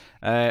good,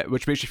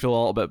 which makes you feel a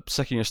little bit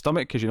sick in your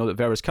stomach because you know that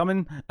Vera's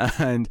coming,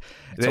 and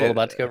it's all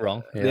about to go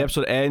wrong. Yeah. The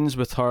episode ends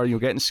with her,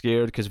 getting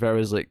scared because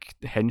Vera's like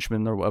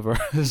henchman or whatever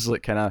is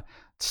like kind of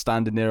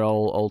standing there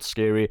all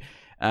scary,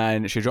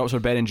 and she drops her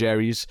Ben and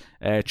Jerry's.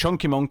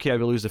 Chunky Monkey, I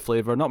will lose the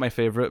flavor. Not my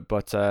favorite,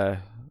 but I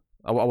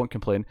won't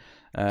complain.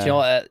 Do you know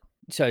what?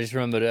 So I just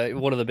remembered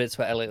one of the bits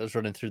where Elliot was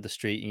running through the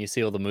street and you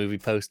see all the movie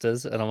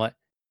posters, and I'm like,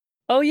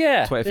 oh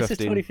yeah, this is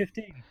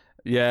 2015.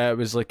 Yeah, it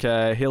was like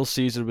Hail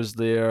Caesar was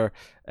there,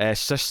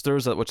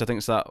 Sisters, which I think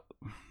is that.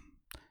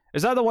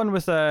 Is that the one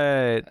with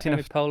Tina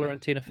Poehler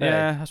and Tina Fey?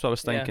 Yeah, that's what I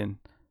was thinking.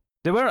 Yeah.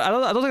 They were. I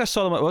don't think I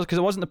saw them. Because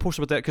it wasn't the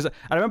poster with them. Because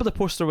I remember the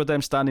poster with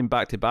them standing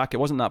back to back. It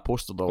wasn't that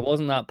poster though. It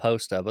wasn't that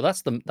poster, but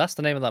that's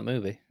the name of that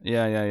movie.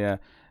 Yeah.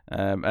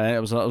 And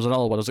it was another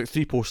one. There was like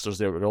 3 posters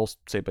there, but all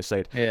side by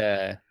side.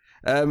 Yeah.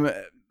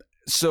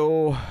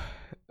 So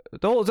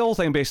the whole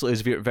thing basically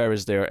is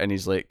Vera's there, and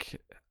he's like,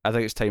 I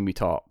think it's time we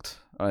talked,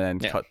 and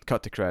then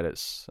cut to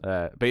credits.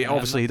 But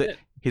obviously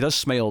he does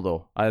smile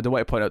though. I do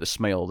want to point out the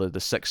smile, the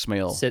sick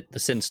smile, the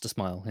sinister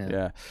smile.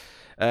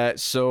 Yeah.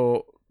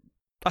 So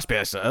that's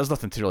basically, there's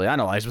nothing to really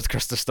analyze with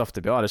Krista's stuff,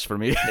 to be honest. For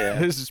me,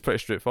 this is pretty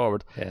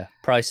straightforward. Yeah,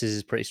 Prices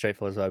is pretty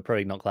straightforward, so I'll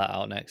probably knock that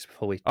out next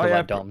before we talk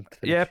about Dom.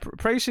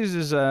 Prices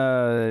is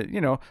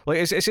like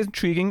it's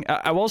intriguing.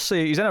 I will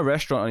say he's in a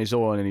restaurant on his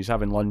own and he's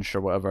having lunch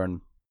or whatever,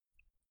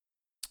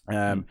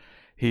 and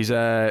he's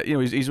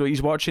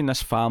watching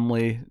this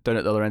family down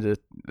at the other end of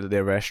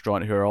their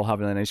restaurant who are all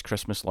having a nice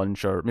Christmas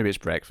lunch, or maybe it's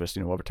breakfast,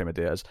 whatever time of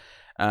day it is,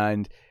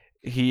 and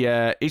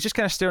he's just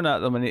kind of staring at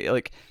them, and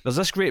there's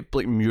this great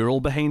like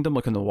mural behind him,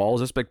 like on the walls,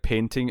 this big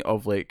painting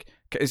of like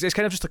it's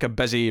kind of just like a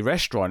busy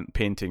restaurant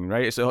painting,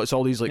 right? It's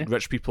all these like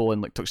rich people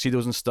in like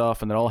tuxedos and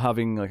stuff, and they're all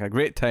having like a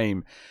great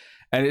time.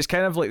 And it's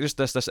kind of like just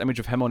this image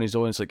of him on his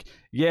own. It's like,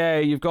 yeah,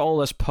 you've got all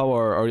this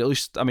power, or at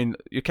least, I mean,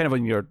 you're kind of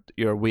on your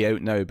way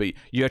out now, but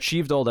you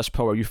achieved all this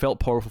power. You felt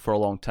powerful for a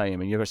long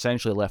time, and you're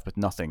essentially left with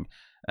nothing,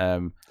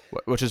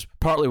 which is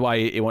partly why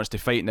he wants to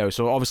fight now.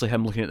 So obviously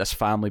him looking at this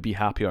family be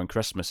happy on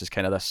Christmas is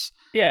kind of this.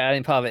 Yeah, I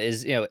think part of it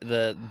is,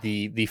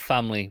 the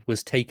family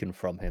was taken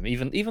from him,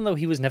 even though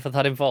he was never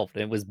that involved.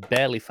 It was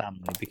barely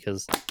family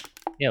because,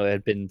 it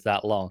had been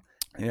that long.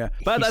 Yeah,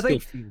 but I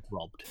think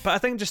robbed. But I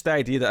think just the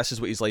idea that this is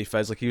what his life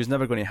is, like he was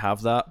never going to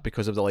have that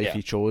because of the life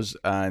he chose,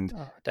 and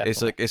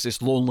it's like it's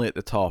lonely at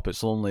the top.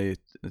 It's lonely,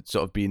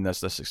 sort of being this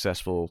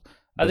successful.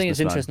 I think it's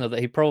interesting though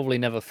that he probably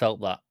never felt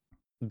that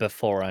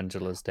before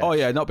Angela's death. Oh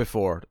yeah, not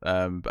before.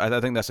 But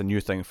I think that's a new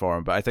thing for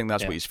him. But I think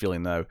that's what he's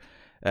feeling now.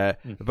 But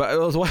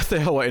the one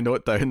thing I want to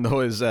note down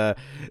though is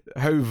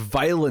how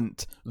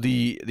violent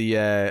the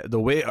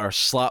waiter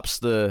slaps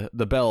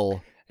the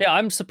bill. Yeah,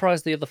 I'm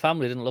surprised the other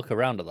family didn't look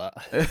around at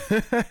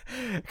that.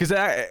 Because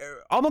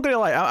I'm not going to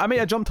lie, I may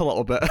have jumped a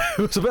little bit.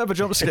 It was a bit of a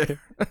jump scare.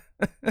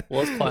 It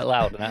was quite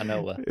loud and out of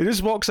nowhere. He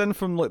just walks in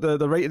from like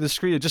the right of the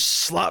screen and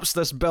just slaps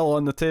this bill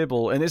on the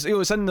table. And it's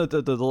in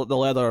the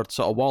leather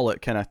sort of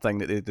wallet kind of thing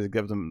that they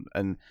give them.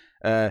 And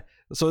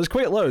so it's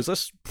quite loud. It's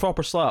this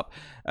proper slap.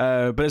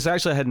 But it's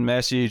actually a hidden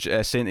message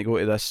saying to go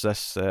to this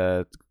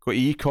go to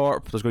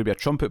E-Corp. There's going to be a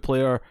trumpet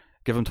player.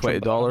 Give him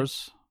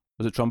 $20.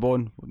 Was it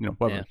trombone?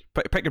 Whatever.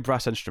 Yeah. Pick your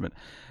brass instrument.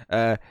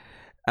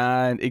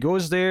 And he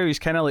goes there. He's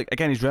kind of like,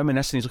 again, he's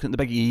reminiscing. He's looking at the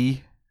big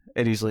E,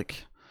 and he's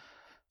like,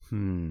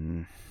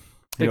 The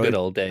good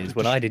old days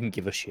when I didn't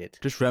give a shit.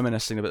 Just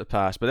reminiscing about the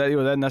past. But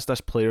then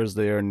this player's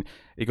there, and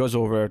he goes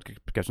over,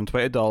 gives him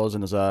 $20,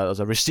 and there's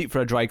a receipt for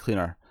a dry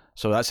cleaner.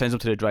 So that sends him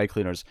to the dry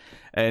cleaners.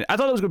 And I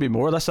thought it was going to be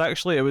more of this,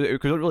 actually. We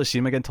don't really see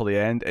him again until the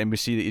end, and we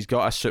see that he's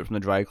got a suit from the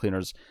dry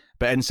cleaners,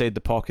 but inside the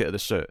pocket of the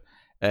suit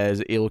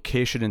is a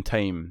location and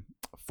time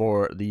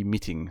for the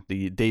meeting,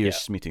 the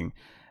Deus meeting,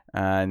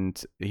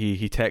 and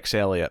he texts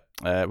Elliot,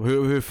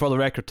 who for the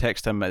record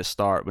texted him at the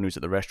start when he was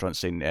at the restaurant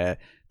saying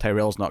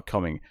Tyrell's not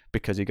coming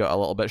because he got a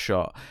little bit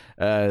shot.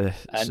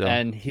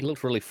 And he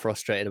looked really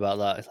frustrated about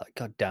that. It's like,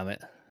 God damn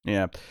it.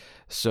 Yeah.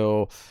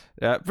 So,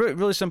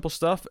 really simple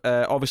stuff.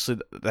 Obviously,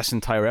 this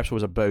entire episode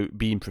was about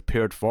being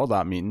prepared for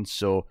that meeting,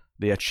 so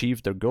they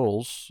achieved their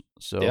goals.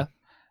 So, Yeah.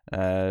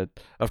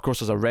 Of course,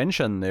 there's a wrench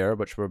in there,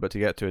 which we're about to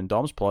get to in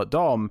Dom's plot.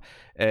 Dom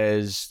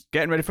is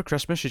getting ready for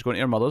Christmas. She's going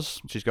to her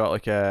mother's. She's got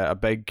like a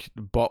big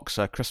box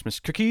of Christmas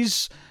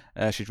cookies.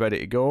 She's ready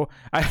to go.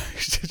 You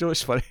know,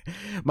 it's funny.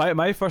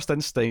 My first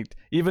instinct,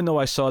 even though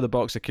I saw the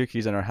box of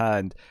cookies in her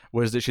hand,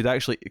 was that she'd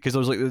actually, because there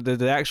was like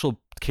the actual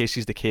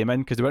cases they came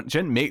in, because she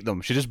didn't make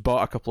them. She just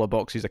bought a couple of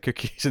boxes of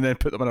cookies and then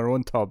put them in her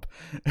own tub.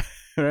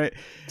 Right?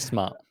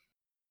 Smart.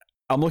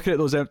 I'm looking at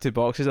those empty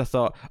boxes. I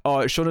thought, oh,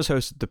 it's showing us how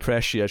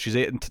depressed she is. She's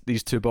eating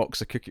these two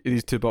boxes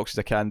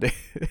of candy.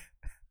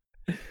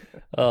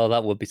 Oh,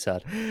 that would be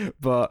sad.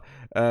 But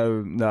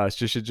no,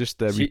 she should just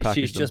repackage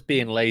She's them. just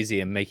being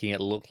lazy and making it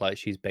look like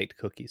she's baked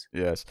cookies.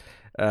 Yes.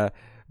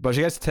 But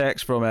she gets a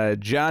text from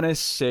Janice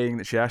saying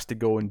that she has to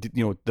go and,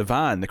 the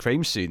van, the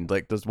crime scene.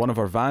 Like, there's one of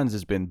her vans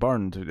has been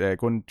burned.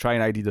 Go and try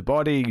and ID the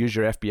body. Use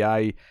your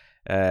FBI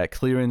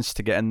clearance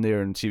to get in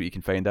there and see what you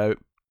can find out.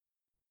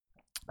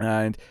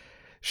 And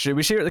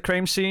we see her at the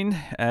crime scene,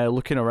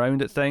 looking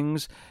around at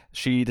things.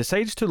 She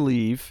decides to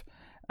leave,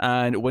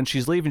 and when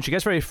she's leaving, she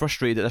gets very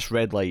frustrated at this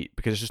red light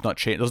because it's just not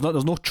changing.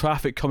 There's no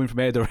traffic coming from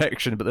any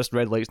direction, but this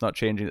red light's not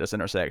changing at this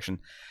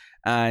intersection.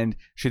 And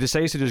she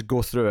decides to just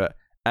go through it,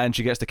 and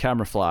she gets the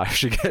camera flash.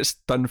 She gets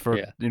done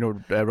for running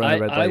a red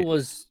light. I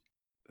was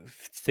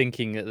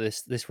thinking that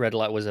this red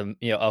light was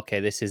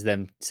okay, this is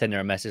them sending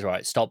her a message.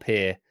 Right, stop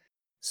here.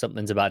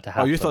 Something's about to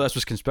happen. Oh, you thought this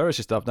was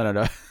conspiracy stuff? No.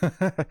 No,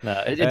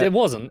 it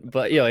wasn't.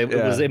 But it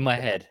was in my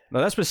head.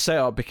 No, this was set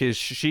up because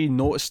she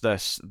noticed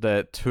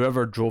that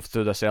whoever drove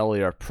through this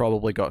earlier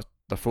probably got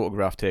the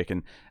photograph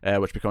taken,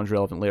 which becomes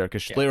relevant later.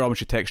 Because later on, when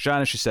she texts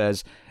Janice, she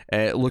says,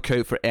 "Look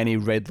out for any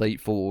red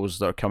light photos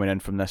that are coming in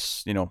from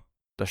this,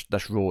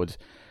 this road."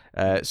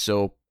 And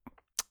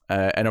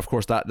of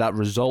course that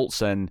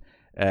results in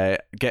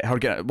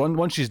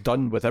once she's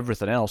done with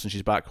everything else and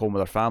she's back home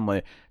with her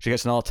family, she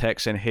gets another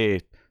text saying, "Hey,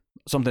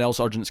 something else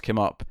urgent's came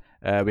up.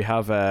 We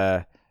have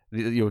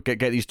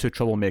get these two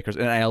troublemakers."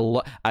 And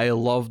I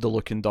love the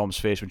look in Dom's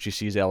face when she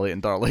sees Elliot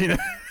and Darlene.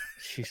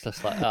 She's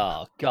just like,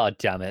 oh, god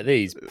damn it,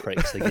 these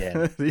pricks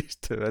again. These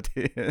two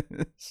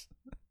idiots.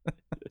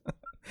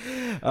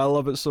 I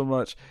love it so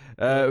much.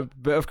 But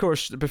of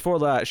course, before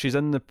that, she's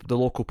in the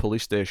local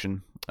police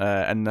station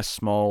in this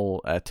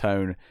small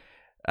town.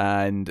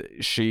 And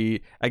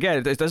she,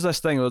 again, it does this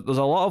thing. There's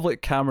a lot of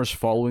like cameras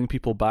following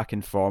people back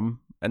and from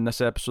in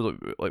this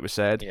episode, like we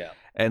said. Yeah.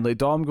 And like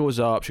Dom goes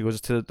up, she goes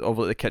to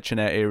over the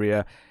kitchenette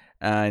area,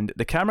 and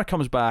the camera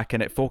comes back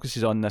and it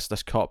focuses on this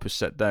cop who's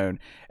sit down.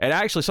 And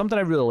actually, something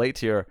I really liked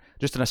here,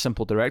 just in a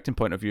simple directing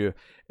point of view,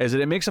 is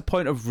that it makes a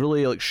point of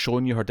really like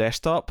showing you her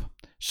desktop,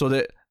 so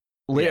that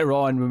later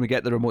on when we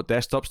get the remote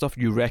desktop stuff,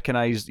 you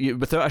recognize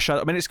without a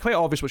shadow. I mean, it's quite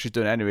obvious what she's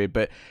doing anyway,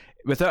 but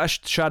without a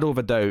shadow of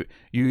a doubt,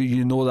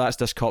 you know that's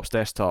this cop's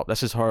desktop.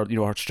 This is her,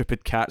 her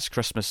stupid cat's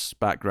Christmas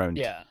background.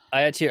 Yeah,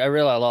 I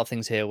realize a lot of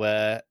things here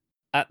where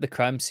at the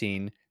crime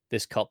scene,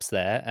 this cop's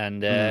there,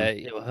 and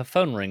her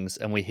phone rings,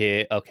 and we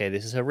hear, okay,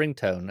 this is her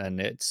ringtone, and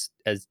it's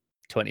as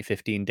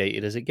 2015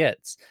 dated as it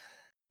gets.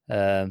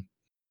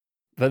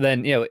 But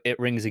then it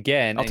rings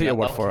again. I'll take your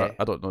word for it.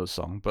 I don't know the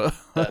song, but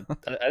I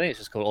think it's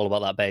just called "All About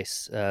That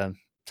Bass."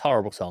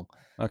 Horrible song.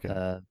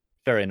 Okay.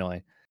 Very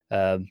annoying.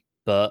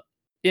 But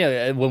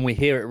when we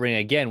hear it ring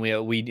again,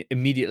 we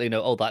immediately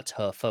know, oh, that's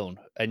her phone,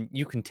 and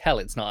you can tell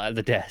it's not at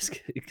the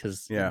desk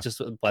because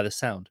just by the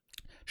sound.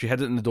 She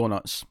hid it in the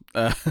donuts.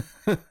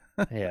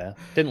 Yeah,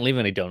 didn't leave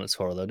any donuts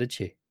for her though, did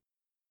she?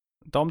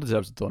 Dom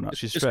deserves a donut.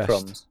 She's just stressed.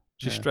 Crumbs.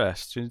 She's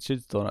stressed. She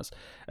needs donuts.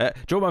 Do you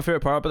know what my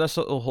favourite part about this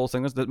whole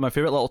thing is? My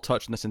favourite little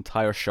touch in this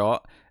entire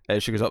shot,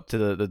 as she goes up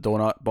to the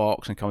donut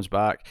box and comes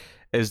back,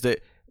 is that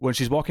when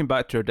she's walking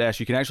back to her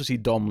desk, you can actually see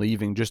Dom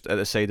leaving just at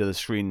the side of the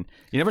screen.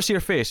 You never see her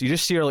face. You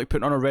just see her like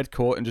putting on a red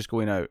coat and just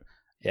going out.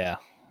 Yeah.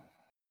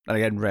 And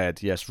again,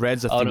 red. Yes,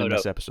 red's a theme in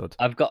this episode.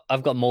 I've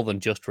got more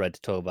than just red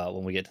to talk about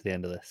when we get to the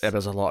end of this. Yeah,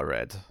 there's a lot of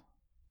red.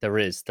 There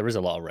is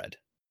a lot of red.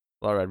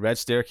 A lot of red. Red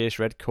staircase,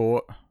 red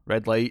coat,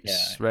 red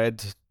lights,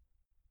 red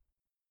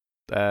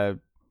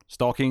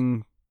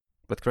stalking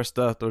with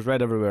Krista. There was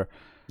red everywhere.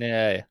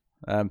 Yeah.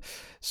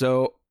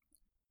 So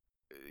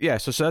she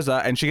says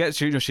that, and she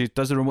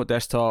does the remote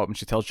desktop, and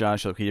she tells Jan,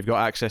 okay, you've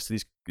got access to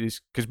these,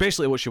 because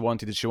basically what she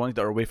wanted is she wanted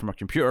her away from her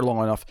computer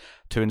long enough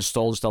to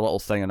install just a little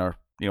thing in her,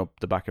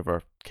 the back of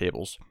her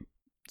cables,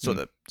 so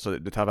that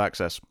they'd have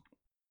access.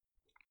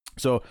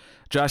 So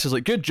Josh is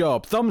like, good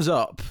job, thumbs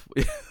up.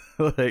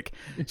 Like,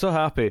 so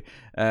happy.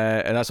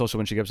 And that's also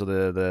when she gives her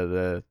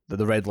the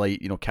red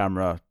light,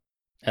 camera.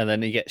 And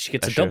then she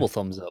gets a double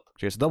thumbs up.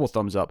 She gets a double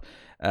thumbs up.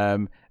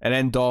 And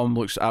then Dom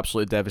looks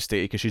absolutely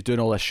devastated because she's doing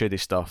all this shady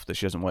stuff that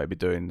she doesn't want to be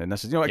doing. And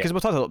this is, because we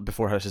talked about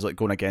before, how this is like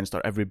going against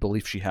her every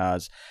belief she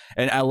has.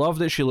 And I love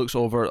that she looks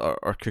over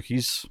our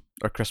cookies,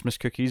 our Christmas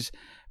cookies,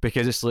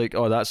 because it's like,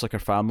 oh, that's like her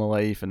family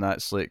life, and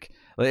that's like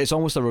it's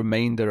almost a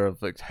reminder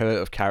of like how out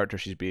of character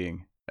she's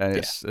being. And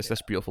it's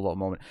this beautiful little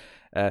moment.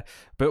 But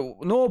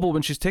notable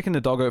when she's taking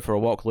the dog out for a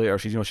walk later,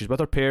 she's with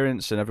her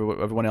parents and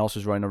everyone else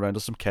is running around.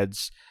 There's some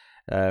kids.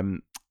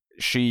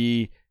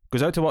 She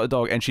goes out to walk the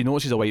dog and she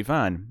notices a white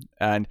van.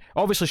 And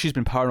obviously she's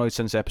been paranoid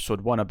since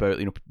episode 1 about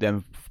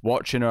them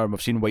watching her, and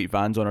we've seen white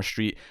vans on her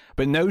street.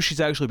 But now she's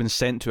actually been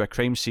sent to a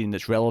crime scene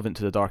that's relevant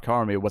to the Dark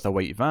Army with a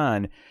white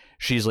van.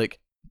 She's like,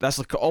 that's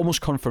like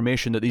almost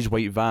confirmation that these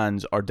white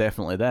vans are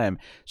definitely them.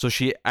 So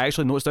she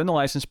actually notes down the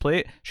license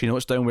plate. She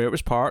notes down where it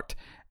was parked.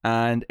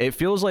 And it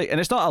feels like, and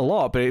it's not a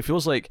lot, but it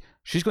feels like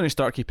she's going to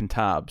start keeping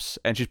tabs.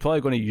 And she's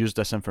probably going to use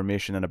this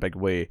information in a big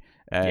way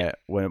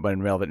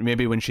when relevant.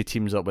 Maybe when she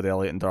teams up with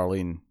Elliot and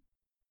Darlene,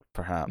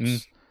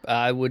 perhaps.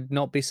 I would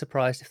not be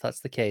surprised if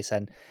that's the case.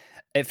 And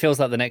it feels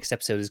like the next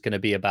episode is going to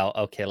be about,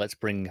 okay, let's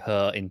bring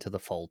her into the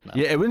fold now.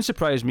 Yeah, it wouldn't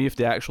surprise me if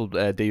the actual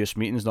Deus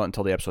meeting's not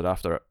until the episode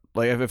after it.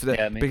 Like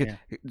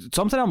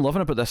something I'm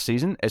loving about this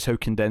season is how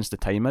condensed the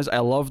time is. I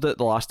love that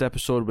the last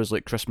episode was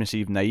like Christmas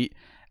Eve night,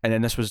 and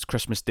then this was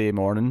Christmas Day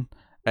morning,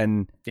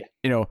 and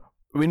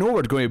we know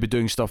we're going to be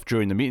doing stuff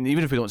during the meeting,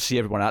 even if we don't see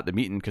everyone at the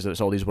meeting because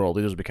it's all these world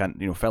leaders we can't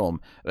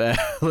film.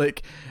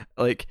 Like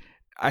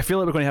I feel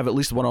like we're going to have at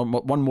least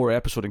one more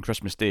episode in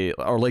Christmas Day,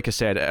 or like I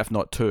said, if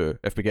not 2,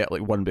 if we get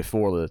like one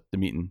before the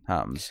meeting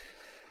happens.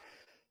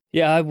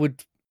 Yeah, I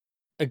would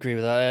agree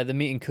with that. The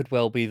meeting could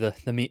well be the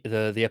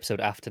episode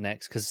after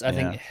next, because I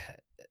think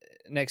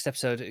next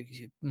episode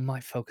you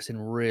might focus in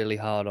really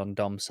hard on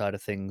Dom's side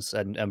of things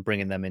and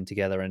bringing them in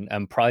together,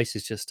 and Price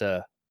is just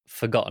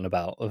forgotten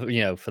about,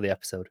 for the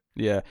episode.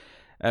 Yeah.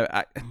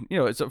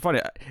 It's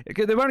funny.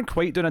 They weren't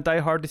quite doing a Die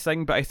Hardy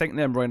thing, but I think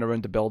them running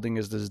around the building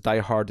is as Die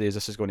Hardy as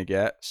this is going to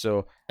get.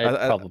 So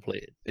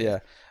probably, yeah.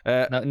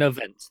 No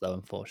vents though,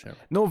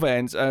 unfortunately. No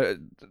vents.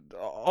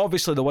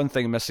 Obviously, the one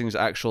thing missing is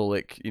actual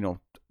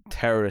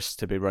terrorists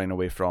to be running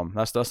away from.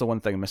 That's the one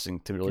thing missing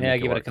to really. Yeah,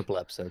 give it a couple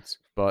episodes.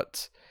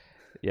 But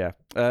yeah,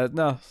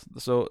 no.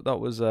 So that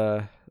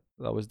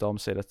was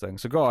Dom's side of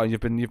things. So go on.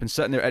 You've been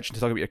sitting there itching to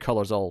talk about your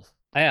colors all.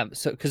 I am.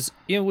 So because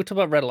we talk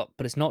about red a lot,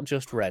 but it's not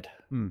just red.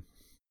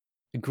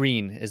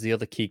 Green is the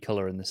other key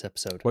color in this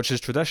episode, which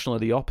is traditionally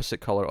the opposite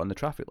color on the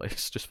traffic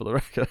lights. Just for the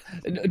record.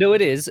 No,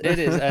 it is. It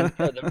is. And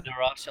there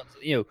are shots.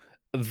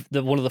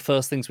 One of the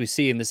first things we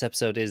see in this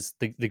episode is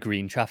the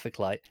green traffic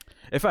light.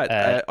 In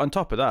fact, on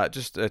top of that,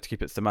 just to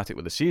keep it thematic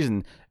with the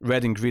season,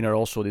 red and green are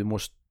also the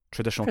most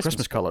traditional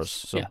Christmas colors.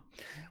 So. Yeah,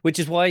 which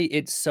is why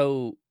it's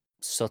so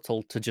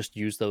subtle to just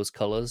use those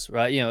colors,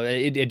 right?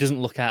 It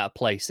doesn't look out of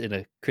place in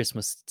a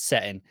Christmas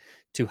setting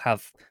to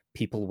have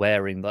people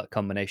wearing that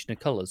combination of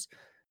colors.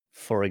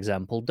 For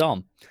example,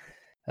 Dom.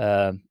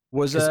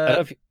 Was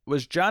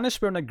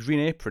Janice wearing a green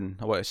apron?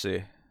 I want to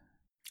say.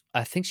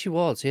 I think she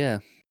was. Yeah.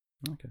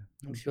 Okay.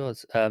 I think she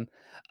was.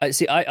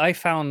 I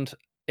found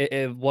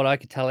what I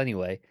could tell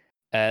anyway.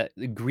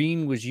 The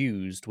green was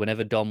used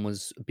whenever Dom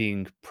was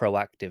being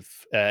proactive,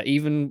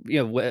 even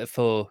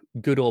for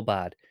good or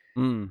bad.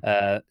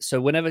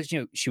 So whenever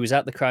she was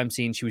at the crime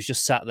scene, she was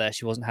just sat there.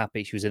 She wasn't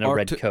happy. She was in a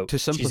red coat.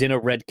 She's in a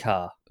red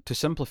car. To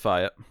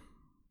simplify it,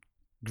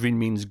 green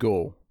means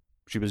go.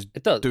 She was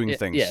doing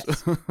things.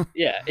 Yes.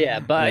 yeah,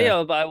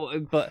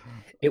 but but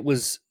it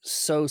was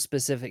so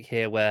specific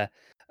here, where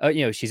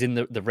she's in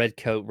the red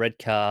coat, red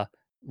car,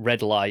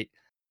 red light.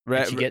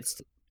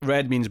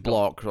 Red means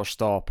block or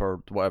stop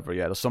or whatever.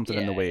 Yeah, there's something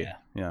in the way.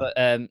 Yeah.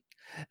 But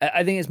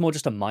I think it's more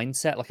just a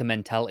mindset, like a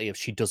mentality of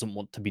she doesn't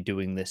want to be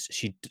doing this.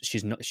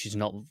 She's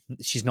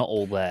not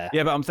all there.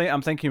 Yeah, but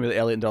I'm thinking with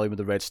Elliot and Darlene with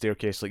the red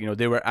staircase, like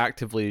they were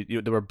actively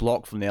they were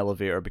blocked from the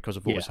elevator because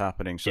of what was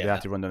happening, so they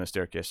had to run down the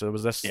staircase. So there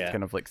was this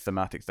kind of like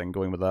thematic thing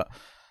going with that.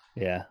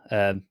 Yeah.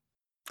 And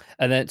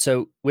then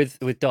so with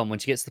Dom, when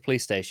she gets to the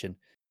police station,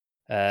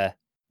 the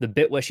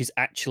bit where she's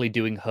actually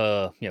doing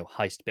her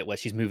heist bit, where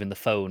she's moving the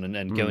phone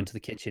and going to the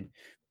kitchen,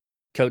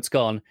 coat's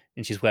gone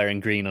and she's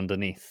wearing green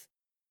underneath.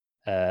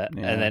 And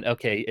then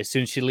as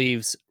soon as she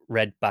leaves,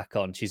 red back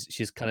on.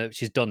 She's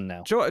done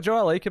now. Do you know what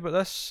I like about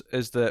this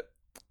is that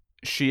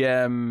she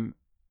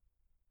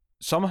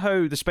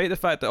somehow, despite the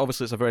fact that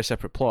obviously it's a very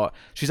separate plot,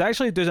 she's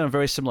actually doing a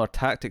very similar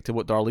tactic to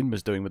what Darlene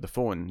was doing with the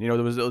phone.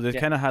 They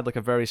kind of had like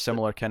a very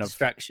similar kind of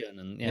distraction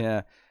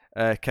and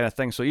kind of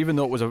thing. So even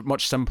though it was a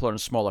much simpler and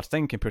smaller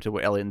thing compared to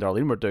what Elliot and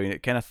Darlene were doing,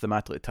 it kind of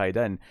thematically tied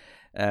in.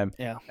 And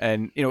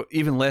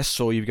even less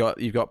so, you've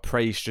got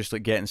Price just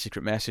like getting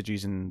secret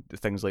messages and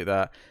things like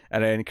that,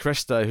 and then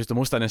Krista, who's the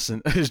most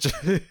innocent, is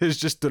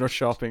just doing her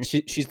shopping.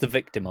 She's the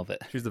victim of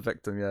it. She's the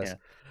victim, yes.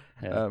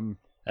 Yeah.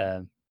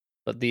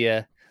 But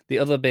the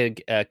other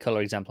big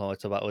color example I want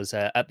to talk about was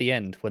at the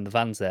end when the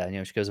van's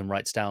there. She goes and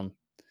writes down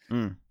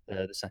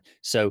the sign.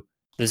 So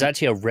there's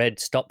actually a red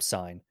stop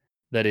sign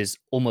that is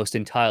almost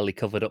entirely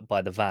covered up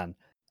by the van,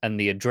 and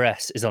the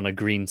address is on a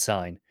green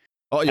sign.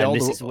 Oh yeah,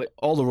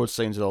 all the road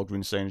signs are all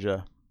green signs,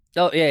 yeah.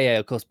 Oh yeah,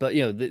 of course. But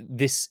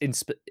this in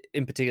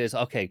particular is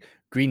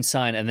green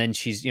sign, and then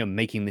she's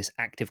making this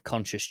active,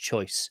 conscious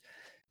choice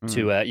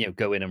to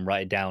go in and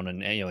write it down,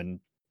 and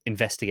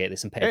investigate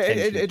this and pay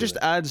attention. It just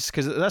adds,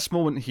 because this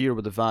moment here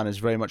with the van is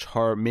very much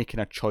her making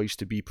a choice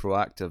to be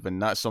proactive,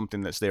 and that's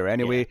something that's there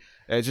anyway.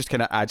 Yeah. It just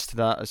kind of adds to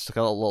that. It's like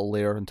a little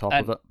layer on top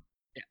of it.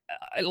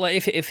 Like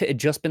if it had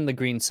just been the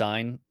green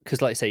sign,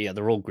 because like I say, yeah,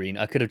 they're all green,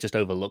 I could have just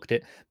overlooked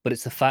it. But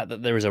it's the fact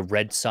that there is a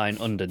red sign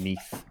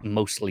underneath,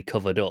 mostly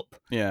covered up.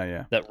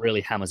 Yeah. That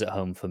really hammers it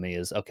home for me.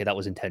 As okay, that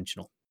was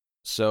intentional.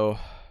 So,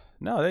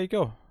 no, there you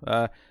go.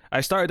 I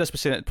started this by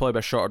saying it'd probably be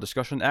a shorter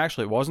discussion.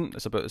 Actually, it wasn't.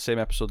 It's about the same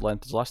episode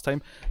length as last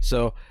time.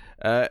 So,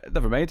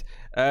 never mind.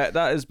 That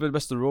has been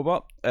Mr.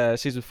 Robot,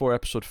 Season 4,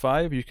 Episode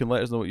 5. You can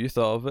let us know what you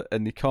thought of it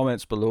in the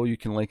comments below. You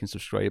can like and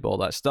subscribe, all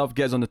that stuff.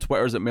 Get us on the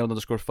Twitters at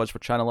mail_fudge for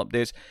channel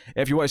updates.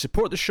 If you want to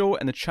support the show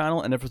and the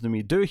channel and everything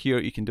we do here,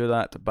 you can do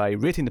that by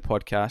rating the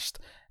podcast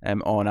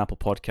on Apple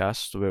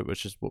Podcasts,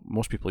 which is what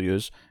most people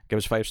use. Give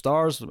us 5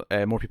 stars.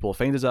 More people will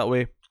find us that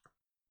way.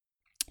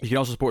 You can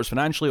also support us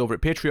financially over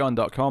at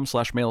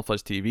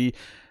patreon.com/MailFuzzTV,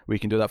 where you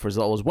can do that for as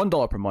little as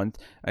 $1 per month,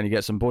 and you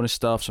get some bonus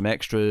stuff, some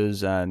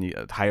extras, and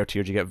higher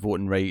tiers you get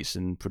voting rights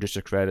and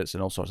producer credits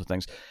and all sorts of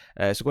things.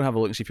 So go and have a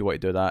look and see if you want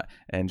to do that,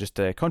 and just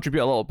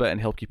contribute a little bit and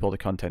help keep all the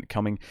content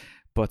coming.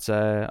 But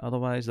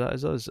otherwise, that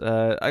is us.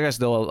 I guess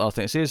the other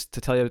thing to say is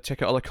to tell you to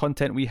check out all the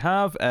content we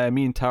have.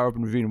 Me and Tara have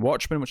been reviewing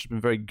Watchmen, which has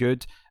been very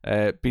good.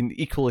 Been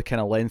equally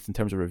kind of length in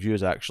terms of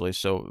reviews, actually.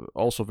 So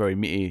also very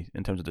meaty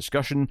in terms of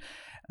discussion.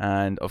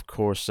 And of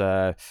course,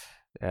 I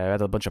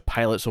had a bunch of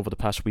pilots over the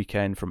past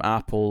weekend from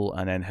Apple,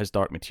 and then His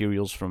Dark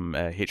Materials from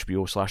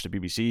HBO/the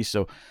BBC.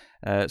 So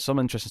some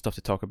interesting stuff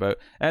to talk about.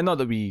 And not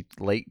that we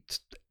liked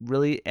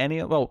really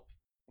any. Well,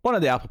 one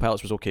of the Apple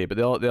pilots was okay, but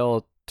the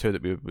other 2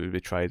 that we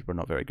tried were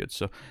not very good.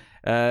 So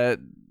go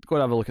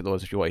and have a look at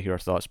those if you want to hear our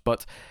thoughts.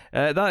 But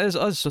that is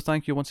us. So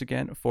thank you once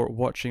again for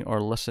watching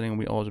or listening.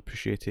 We always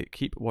appreciate it.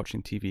 Keep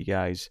watching TV,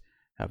 guys.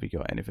 Have you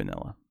got any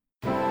vanilla?